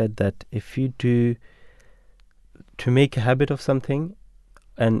occasion said that if you do, to make a habit of something,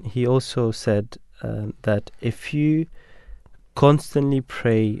 and he also said that if you constantly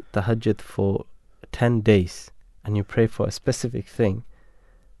pray tahajjud for 10 days, and you pray for a specific thing,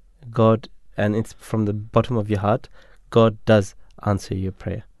 God and it's from the bottom of your heart, God does answer your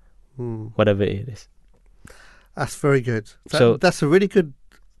prayer, whatever it is. That's very good. So that's a really good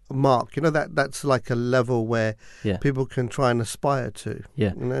mark. You know, that's like a level where people can try and aspire to.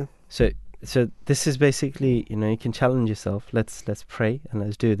 Yeah. You know. So this is basically, you know, you can challenge yourself. Let's pray and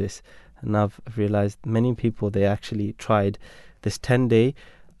let's do this. And I've realized many people, they actually tried this 10-day.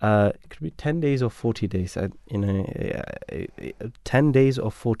 It could be 10 days or 40 days. 10 days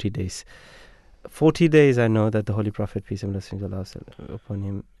or 40 days. 40 days, I know that the Holy Prophet, peace and blessings of Allah upon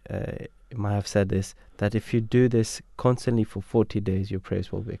him, might have said this, that if you do this constantly for 40 days, your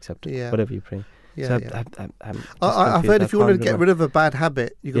prayers will be accepted, whatever you pray. Yeah, so I've heard if you want to get rid of a bad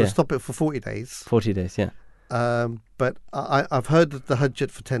habit, you've got to stop it for 40 days. 40 days, yeah. But I've heard that the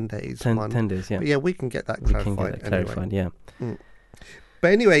Hajjat for 10 days. 10 days, yeah. But yeah, we can get that clarified. Yeah.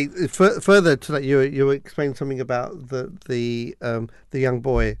 But anyway, further to that, you were explaining something about the young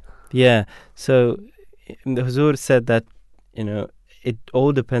boy. Yeah. So the Huzur said that, you know, it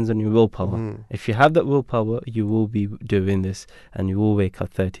all depends on your willpower. If you have that willpower, you will be doing this, and you will wake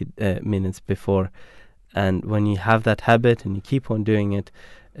up 30 minutes before. And when you have that habit and you keep on doing it,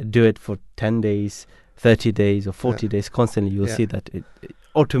 do it for 10 days, 30 days or 40 days constantly, you'll see that it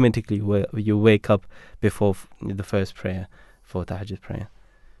automatically you wake up before the first prayer for Tahajjud prayer.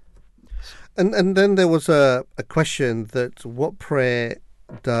 And then there was a question that what prayer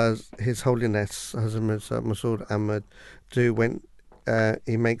does His Holiness Hazrat Mirza Masroor Ahmad do when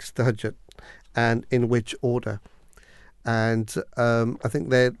he makes Tahajjud, and in which order? And I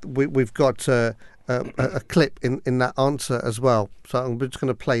think we've got a clip in that answer as well. So I'm just going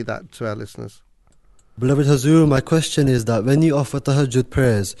to play that to our listeners. Beloved Hazur, my question is that when you offer Tahajjud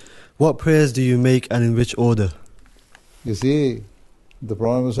prayers, what prayers do you make and in which order? You see, the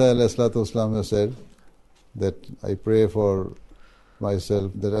Prophet Muhammad has said that I pray for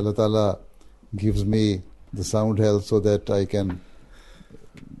myself, that Allah Ta'ala gives me the sound health so that I can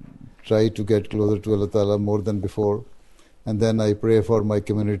try to get closer to Allah Ta'ala more than before. And then I pray for my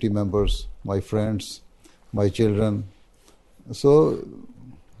community members, my friends, my children. So,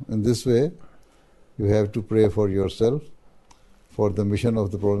 in this way, you have to pray for yourself, for the mission of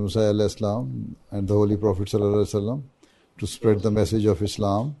the Prophet Muhammad and the Holy Prophet ﷺ, to spread the message of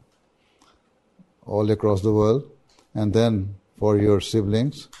Islam all across the world, and then for your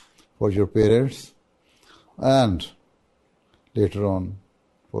siblings, for your parents, and later on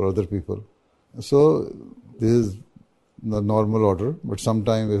for other people. So this is the normal order, but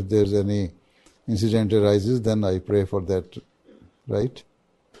sometimes if there's any incident arises, then I pray for that, right?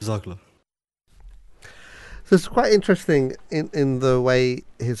 Jazakallah. So it's quite interesting in the way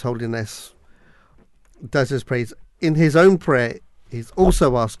His Holiness does his prayers. In his own prayer, he's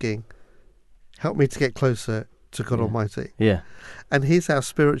also asking, help me to get closer to God Almighty. Yeah. And he's our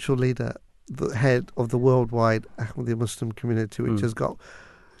spiritual leader, the head of the worldwide Ahmadi Muslim community, which has got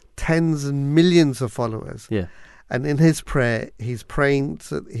tens and millions of followers. Yeah. And in his prayer, he's praying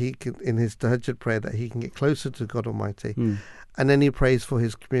so that he can, in his Tahajjud prayer, that he can get closer to God Almighty. And then he prays for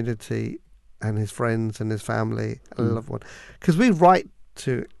his community and his friends and his family and loved one. Because we write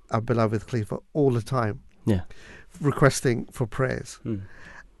to our beloved Khalifa all the time, requesting for prayers.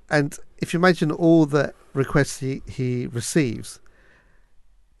 And if you imagine all the requests he receives,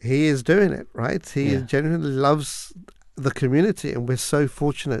 he is doing it, right? He genuinely loves the community, and we're so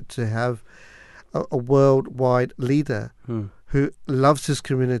fortunate to have a worldwide leader who loves his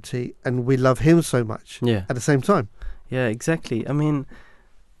community, and we love him so much at the same time. Yeah, exactly. I mean,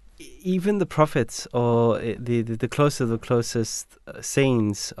 even the prophets or the closest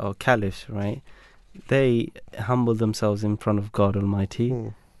saints or caliphs, right? They humble themselves in front of God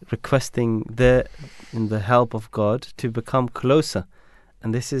Almighty, requesting the help of God to become closer.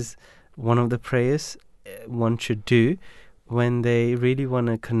 And this is one of the prayers one should do when they really want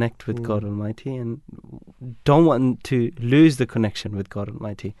to connect with God Almighty and don't want to lose the connection with God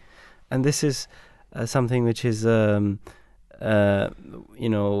Almighty. And this is something which is, you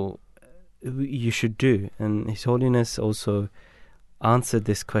should do. And His Holiness also answered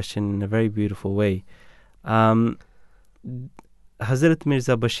this question in a very beautiful way. Hazrat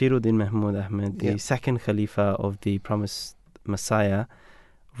Mirza Bashiruddin Mahmud Ahmad, the second Khalifa of the Promised Messiah,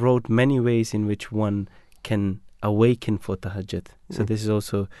 wrote many ways in which one can awaken for Tahajjud. So this is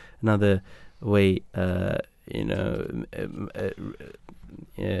also another way,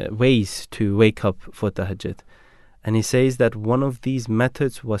 ways to wake up for Tahajjud. And he says that one of these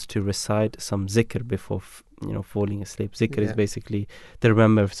methods was to recite some zikr before falling asleep. Zikr is basically the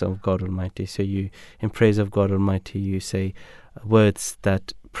remembrance of God Almighty. So you, in praise of God Almighty, you say words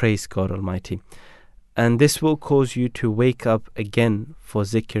that praise God Almighty. And this will cause you to wake up again for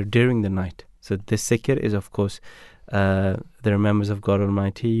zikr during the night. So this zikr is, of course, the remembrance of God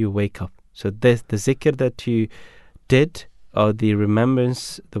Almighty. You wake up. So this, the zikr that you did, or the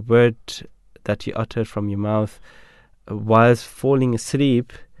remembrance, the word that you uttered from your mouth whilst falling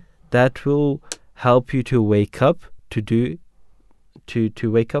asleep, that will help you to wake up to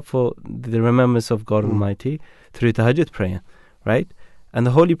wake up for the remembrance of God Almighty through tahajjud prayer, right? And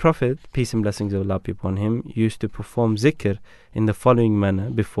the Holy Prophet, peace and blessings of Allah be upon him, used to perform zikr in the following manner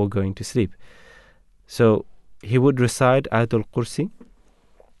before going to sleep. So he would recite Ayatul Kursi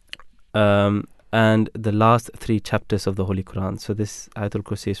and the last 3 chapters of the Holy Quran. So this Ayatul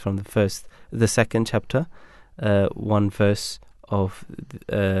Kursi is from the second chapter, 1 verse of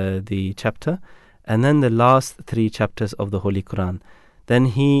the chapter, and then the last 3 chapters of the Holy Quran. Then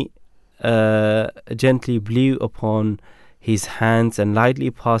he gently blew upon his hands and lightly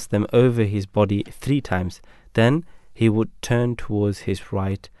passed them over his body 3 times. Then he would turn towards his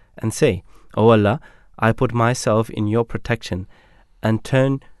right and say, O Allah, I put myself in your protection and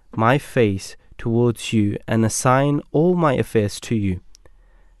turn my face towards you and assign all my affairs to you.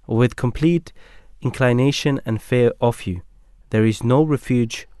 With complete inclination and fear of you, there is no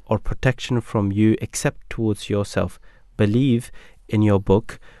refuge or protection from you except towards yourself. Believe in your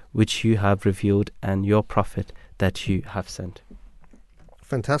book which you have revealed and your prophet that you have sent.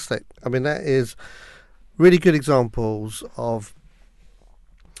 Fantastic. I mean, that is really good examples of,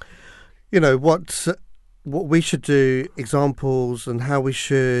 what we should do, examples, and how we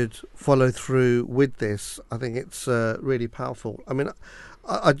should follow through with this. I think it's really powerful. I mean,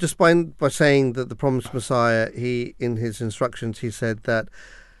 I just by saying that the promised Messiah, he, in his instructions, he said that,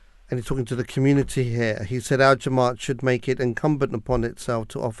 and he's talking to the community here, he said our Jamaat should make it incumbent upon itself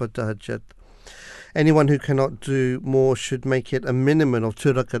to offer tahajjud. Anyone who cannot do more should make it a minimum of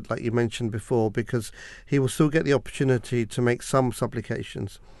 2 rakat, like you mentioned before, because he will still get the opportunity to make some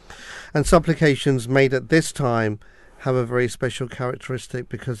supplications. And supplications made at this time have a very special characteristic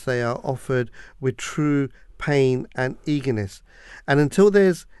because they are offered with true pain and eagerness. And until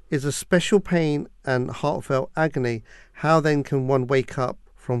there is a special pain and heartfelt agony, how then can one wake up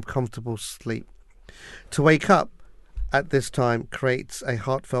from comfortable sleep? To wake up at this time creates a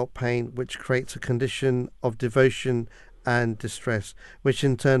heartfelt pain, which creates a condition of devotion and distress, which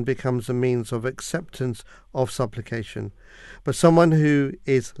in turn becomes a means of acceptance of supplication. But someone who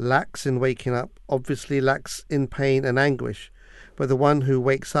is lax in waking up obviously lacks in pain and anguish. But the one who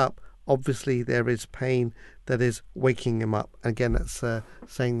wakes up, obviously there is pain that is waking him up. Again, that's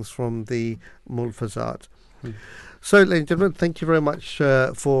sayings from the Mulfazat. So, ladies and gentlemen, thank you very much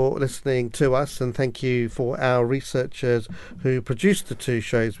for listening to us, and thank you for our researchers who produced the 2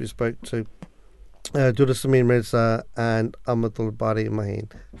 shows we spoke to, Durrus Amin Mirza and Ahmadul Bari Mahin.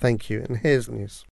 Thank you, and here's the news.